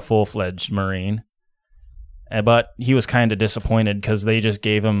 he was a full-fledged Marine. But he was kind of disappointed because they just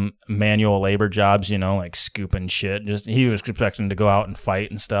gave him manual labor jobs, like scooping shit. He was expecting to go out and fight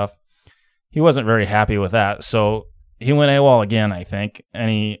and stuff. He wasn't very happy with that, so he went AWOL again, I think, and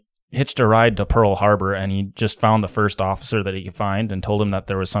he hitched a ride to Pearl Harbor, and he just found the first officer that he could find and told him that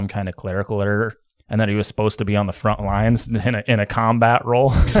there was some kind of clerical error and that he was supposed to be on the front lines in a combat role.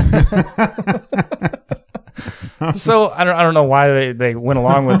 So I don't know why they went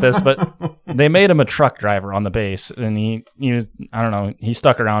along with this, but they made him a truck driver on the base, and he was, I don't know, he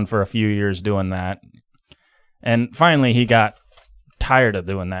stuck around for a few years doing that, and finally he got tired of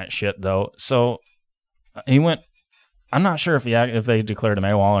doing that shit though. So he went. I'm not sure if they declared him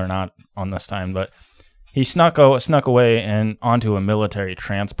AWOL or not on this time, but he snuck away and onto a military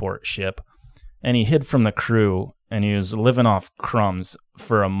transport ship, and he hid from the crew, and he was living off crumbs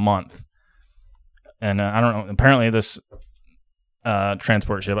for a month. And I don't know, apparently this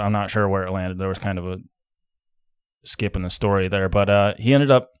transport ship, I'm not sure where it landed. There was kind of a skip in the story there. But he ended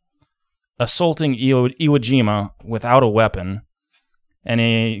up assaulting Iwo Jima without a weapon. And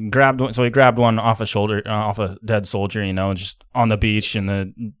he grabbed one off a dead soldier, just on the beach in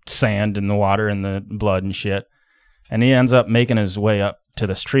the sand and the water and the blood and shit. And he ends up making his way up to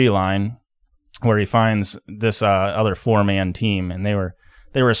this tree line where he finds this other 4-man team, and they were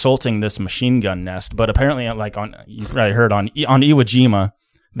assaulting this machine gun nest. But apparently, you probably heard on Iwo Jima,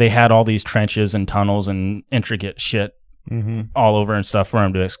 they had all these trenches and tunnels and intricate shit all over and stuff for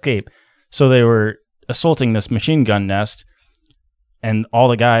him to escape. So they were assaulting this machine gun nest. And all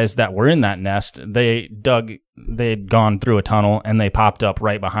the guys that were in that nest, they'd gone through a tunnel, and they popped up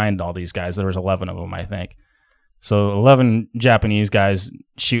right behind all these guys. There was 11 of them, I think. So 11 Japanese guys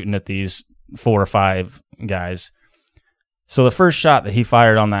shooting at these 4 or 5 guys. So the first shot that he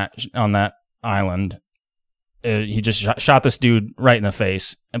fired on that island, he just shot this dude right in the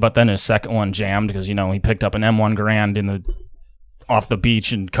face. But then his second one jammed because, he picked up an M1 Garand off the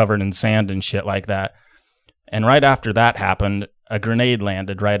beach and covered in sand and shit like that. And right after that happened, a grenade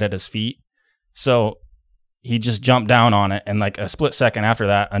landed right at his feet. So he just jumped down on it, and like a split second after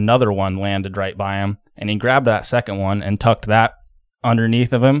that, another one landed right by him, and he grabbed that second one and tucked that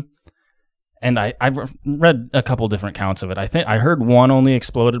underneath of him. And I've read a couple different counts of it. I think I heard one only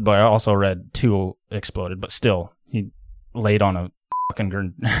exploded, but I also read 2 exploded. But still, he laid on a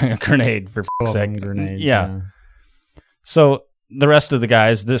fucking grenade for fuck's sake. Grenades, yeah. So the rest of the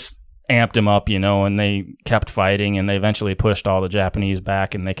guys, this amped him up, and they kept fighting, and they eventually pushed all the Japanese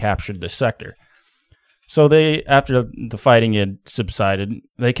back, and they captured this sector. So they, after the fighting had subsided,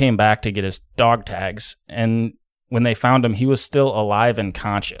 they came back to get his dog tags, and when they found him, he was still alive and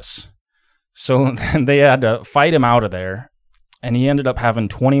conscious. So then they had to fight him out of there, and he ended up having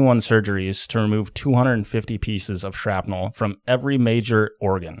 21 surgeries to remove 250 pieces of shrapnel from every major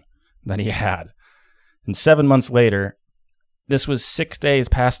organ that he had. And 7 months later, this was 6 days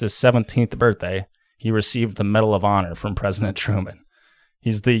past his 17th birthday, he received the Medal of Honor from President Truman.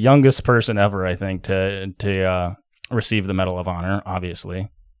 He's the youngest person ever, I think, to receive the Medal of Honor, obviously.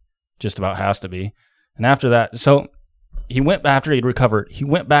 Just about has to be. And after that, so after he'd recovered, he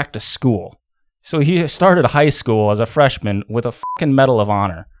went back to school. So he started high school as a freshman with a fucking Medal of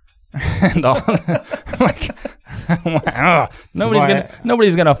Honor. And all,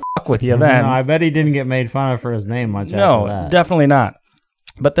 nobody's gonna fuck with you then. No, I bet he didn't get made fun of for his name much after that. No, definitely not.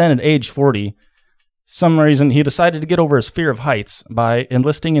 But then at age 40, some reason he decided to get over his fear of heights by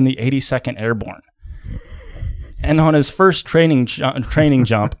enlisting in the 82nd Airborne. And on his first training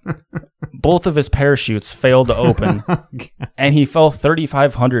jump, both of his parachutes failed to open, and he fell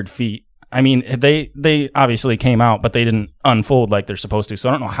 3,500 feet. I mean, they obviously came out, but they didn't unfold like they're supposed to, so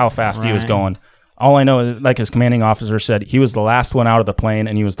I don't know how fast he was going. All I know is, like his commanding officer said, he was the last one out of the plane,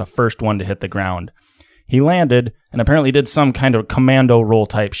 and he was the first one to hit the ground. He landed, and apparently did some kind of commando roll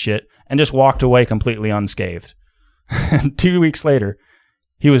type shit, and just walked away completely unscathed. 2 weeks later,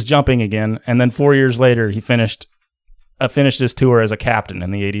 he was jumping again, and then 4 years later, he finished his tour as a captain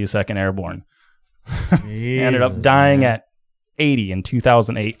in the 82nd Airborne. He ended up dying at 80 in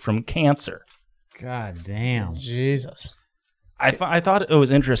 2008 from cancer. God damn. Jesus. I thought it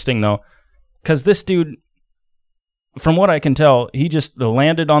was interesting, though, because this dude, from what I can tell, he just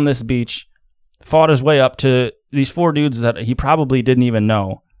landed on this beach, fought his way up to these 4 dudes that he probably didn't even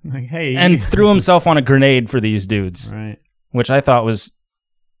know, like, hey, and threw himself on a grenade for these dudes, right? Which I thought was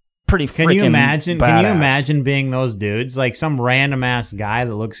pretty freaking badass. Can you imagine being those dudes? Like some random ass guy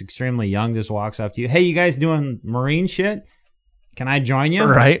that looks extremely young just walks up to you. Hey, you guys doing Marine shit? Can I join you?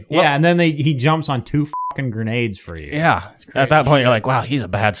 Right. Yeah, well, and then he jumps on 2 fucking grenades for you. Yeah. At that point, you're like, wow, he's a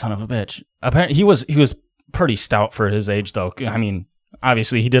bad son of a bitch. Apparently, he was pretty stout for his age, though. I mean,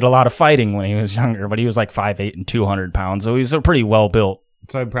 obviously, he did a lot of fighting when he was younger, but he was like 5'8" and 200 pounds, so he's a pretty well-built.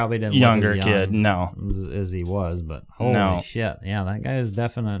 So I probably didn't younger look as kid. No, as he was, but holy shit, yeah, that guy is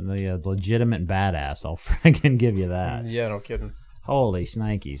definitely a legitimate badass. I'll freaking give you that. Yeah, no kidding. Holy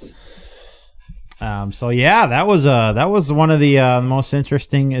snikes. So yeah, that was one of the most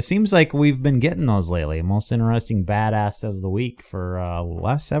interesting. It seems like we've been getting those lately. Most interesting badass of the week for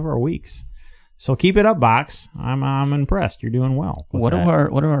last several weeks. So keep it up, Box. I'm impressed. You're doing well. What do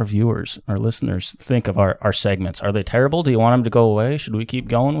our viewers, our listeners think of our segments? Are they terrible? Do you want them to go away? Should we keep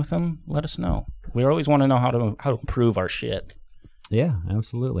going with them? Let us know. We always want to know how to improve our shit. Yeah,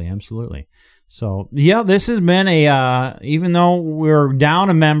 absolutely. So yeah, this has been even though we're down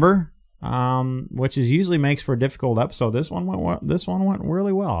a member, which usually makes for a difficult episode, this one went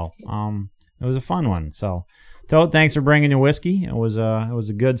really well. It was a fun one. So Toad, thanks for bringing your whiskey. It was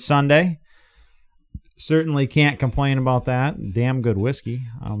a good Sunday. Certainly can't complain about that. Damn good whiskey,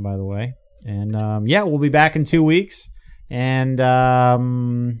 by the way. And yeah, we'll be back in 2 weeks. And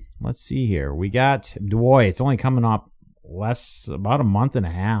let's see here. We got, boy, it's only coming up about a month and a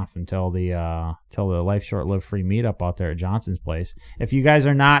half until the Life Short Live Free meetup out there at Johnson's place. If you guys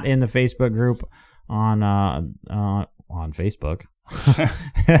are not in the Facebook group on Facebook,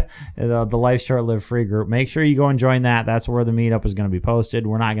 the Life Short Live Free group, make sure you go and join that. That's where the meetup is going to be posted.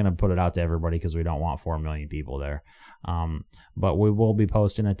 We're not going to put it out to everybody because we don't want 4 million people there. But we will be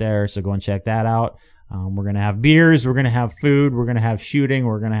posting it there, so go and check that out. We're going to have beers, we're going to have food, we're going to have shooting,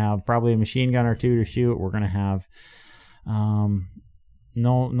 we're going to have probably a machine gun or two to shoot. We're going to have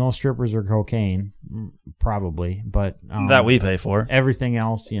no strippers or cocaine, probably, but that we pay for. Everything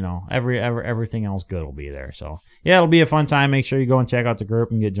else, everything else good will be there. So yeah, it'll be a fun time. Make sure you go and check out the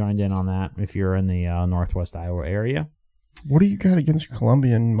group and get joined in on that if you're in the Northwest Iowa area. What do you got against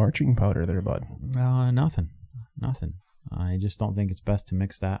Colombian marching powder there, bud? Nothing. I just don't think it's best to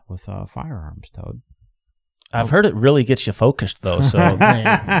mix that with firearms, Toad. I've heard it really gets you focused, though, so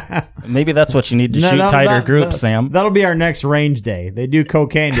maybe that's what you need to shoot tighter groups, Sam. That'll be our next range day. They do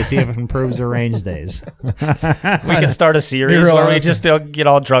cocaine to see if it improves their range days. We can start a series where we just get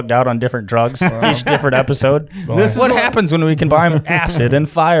all drugged out on different drugs, each different episode. This is what happens when we combine acid and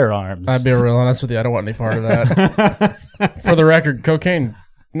firearms. I'd be real honest with you. I don't want any part of that. For the record, cocaine,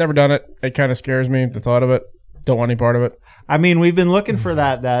 never done it. It kind of scares me, the thought of it. Don't want any part of it. I mean, we've been looking for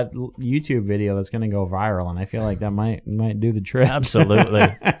that YouTube video that's going to go viral, and I feel like that might do the trick. Absolutely.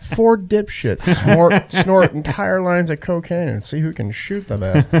 4 dipshits snort entire lines of cocaine and see who can shoot the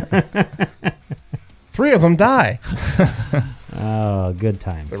best. 3 of them die. Oh, good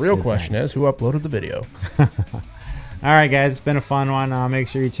times. The real question is, who uploaded the video? All right, guys, it's been a fun one. Make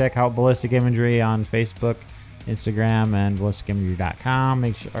sure you check out Ballistic Imagery on Facebook, Instagram, and ballisticimagery.com.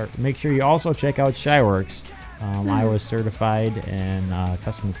 Make sure you also check out Shyworks. Iowa certified and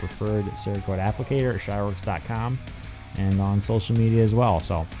customer preferred Cerakote applicator at shyworks.com and on social media as well.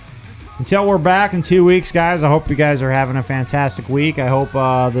 So until we're back in 2 weeks, guys, I hope you guys are having a fantastic week. I hope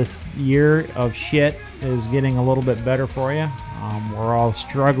this year of shit is getting a little bit better for you. We're all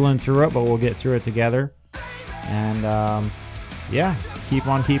struggling through it, but we'll get through it together. And yeah, keep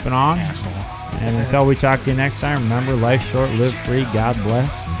on keeping on. And until we talk to you next time, remember, life short, live free, God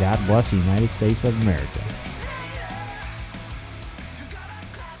bless. God bless the United States of America.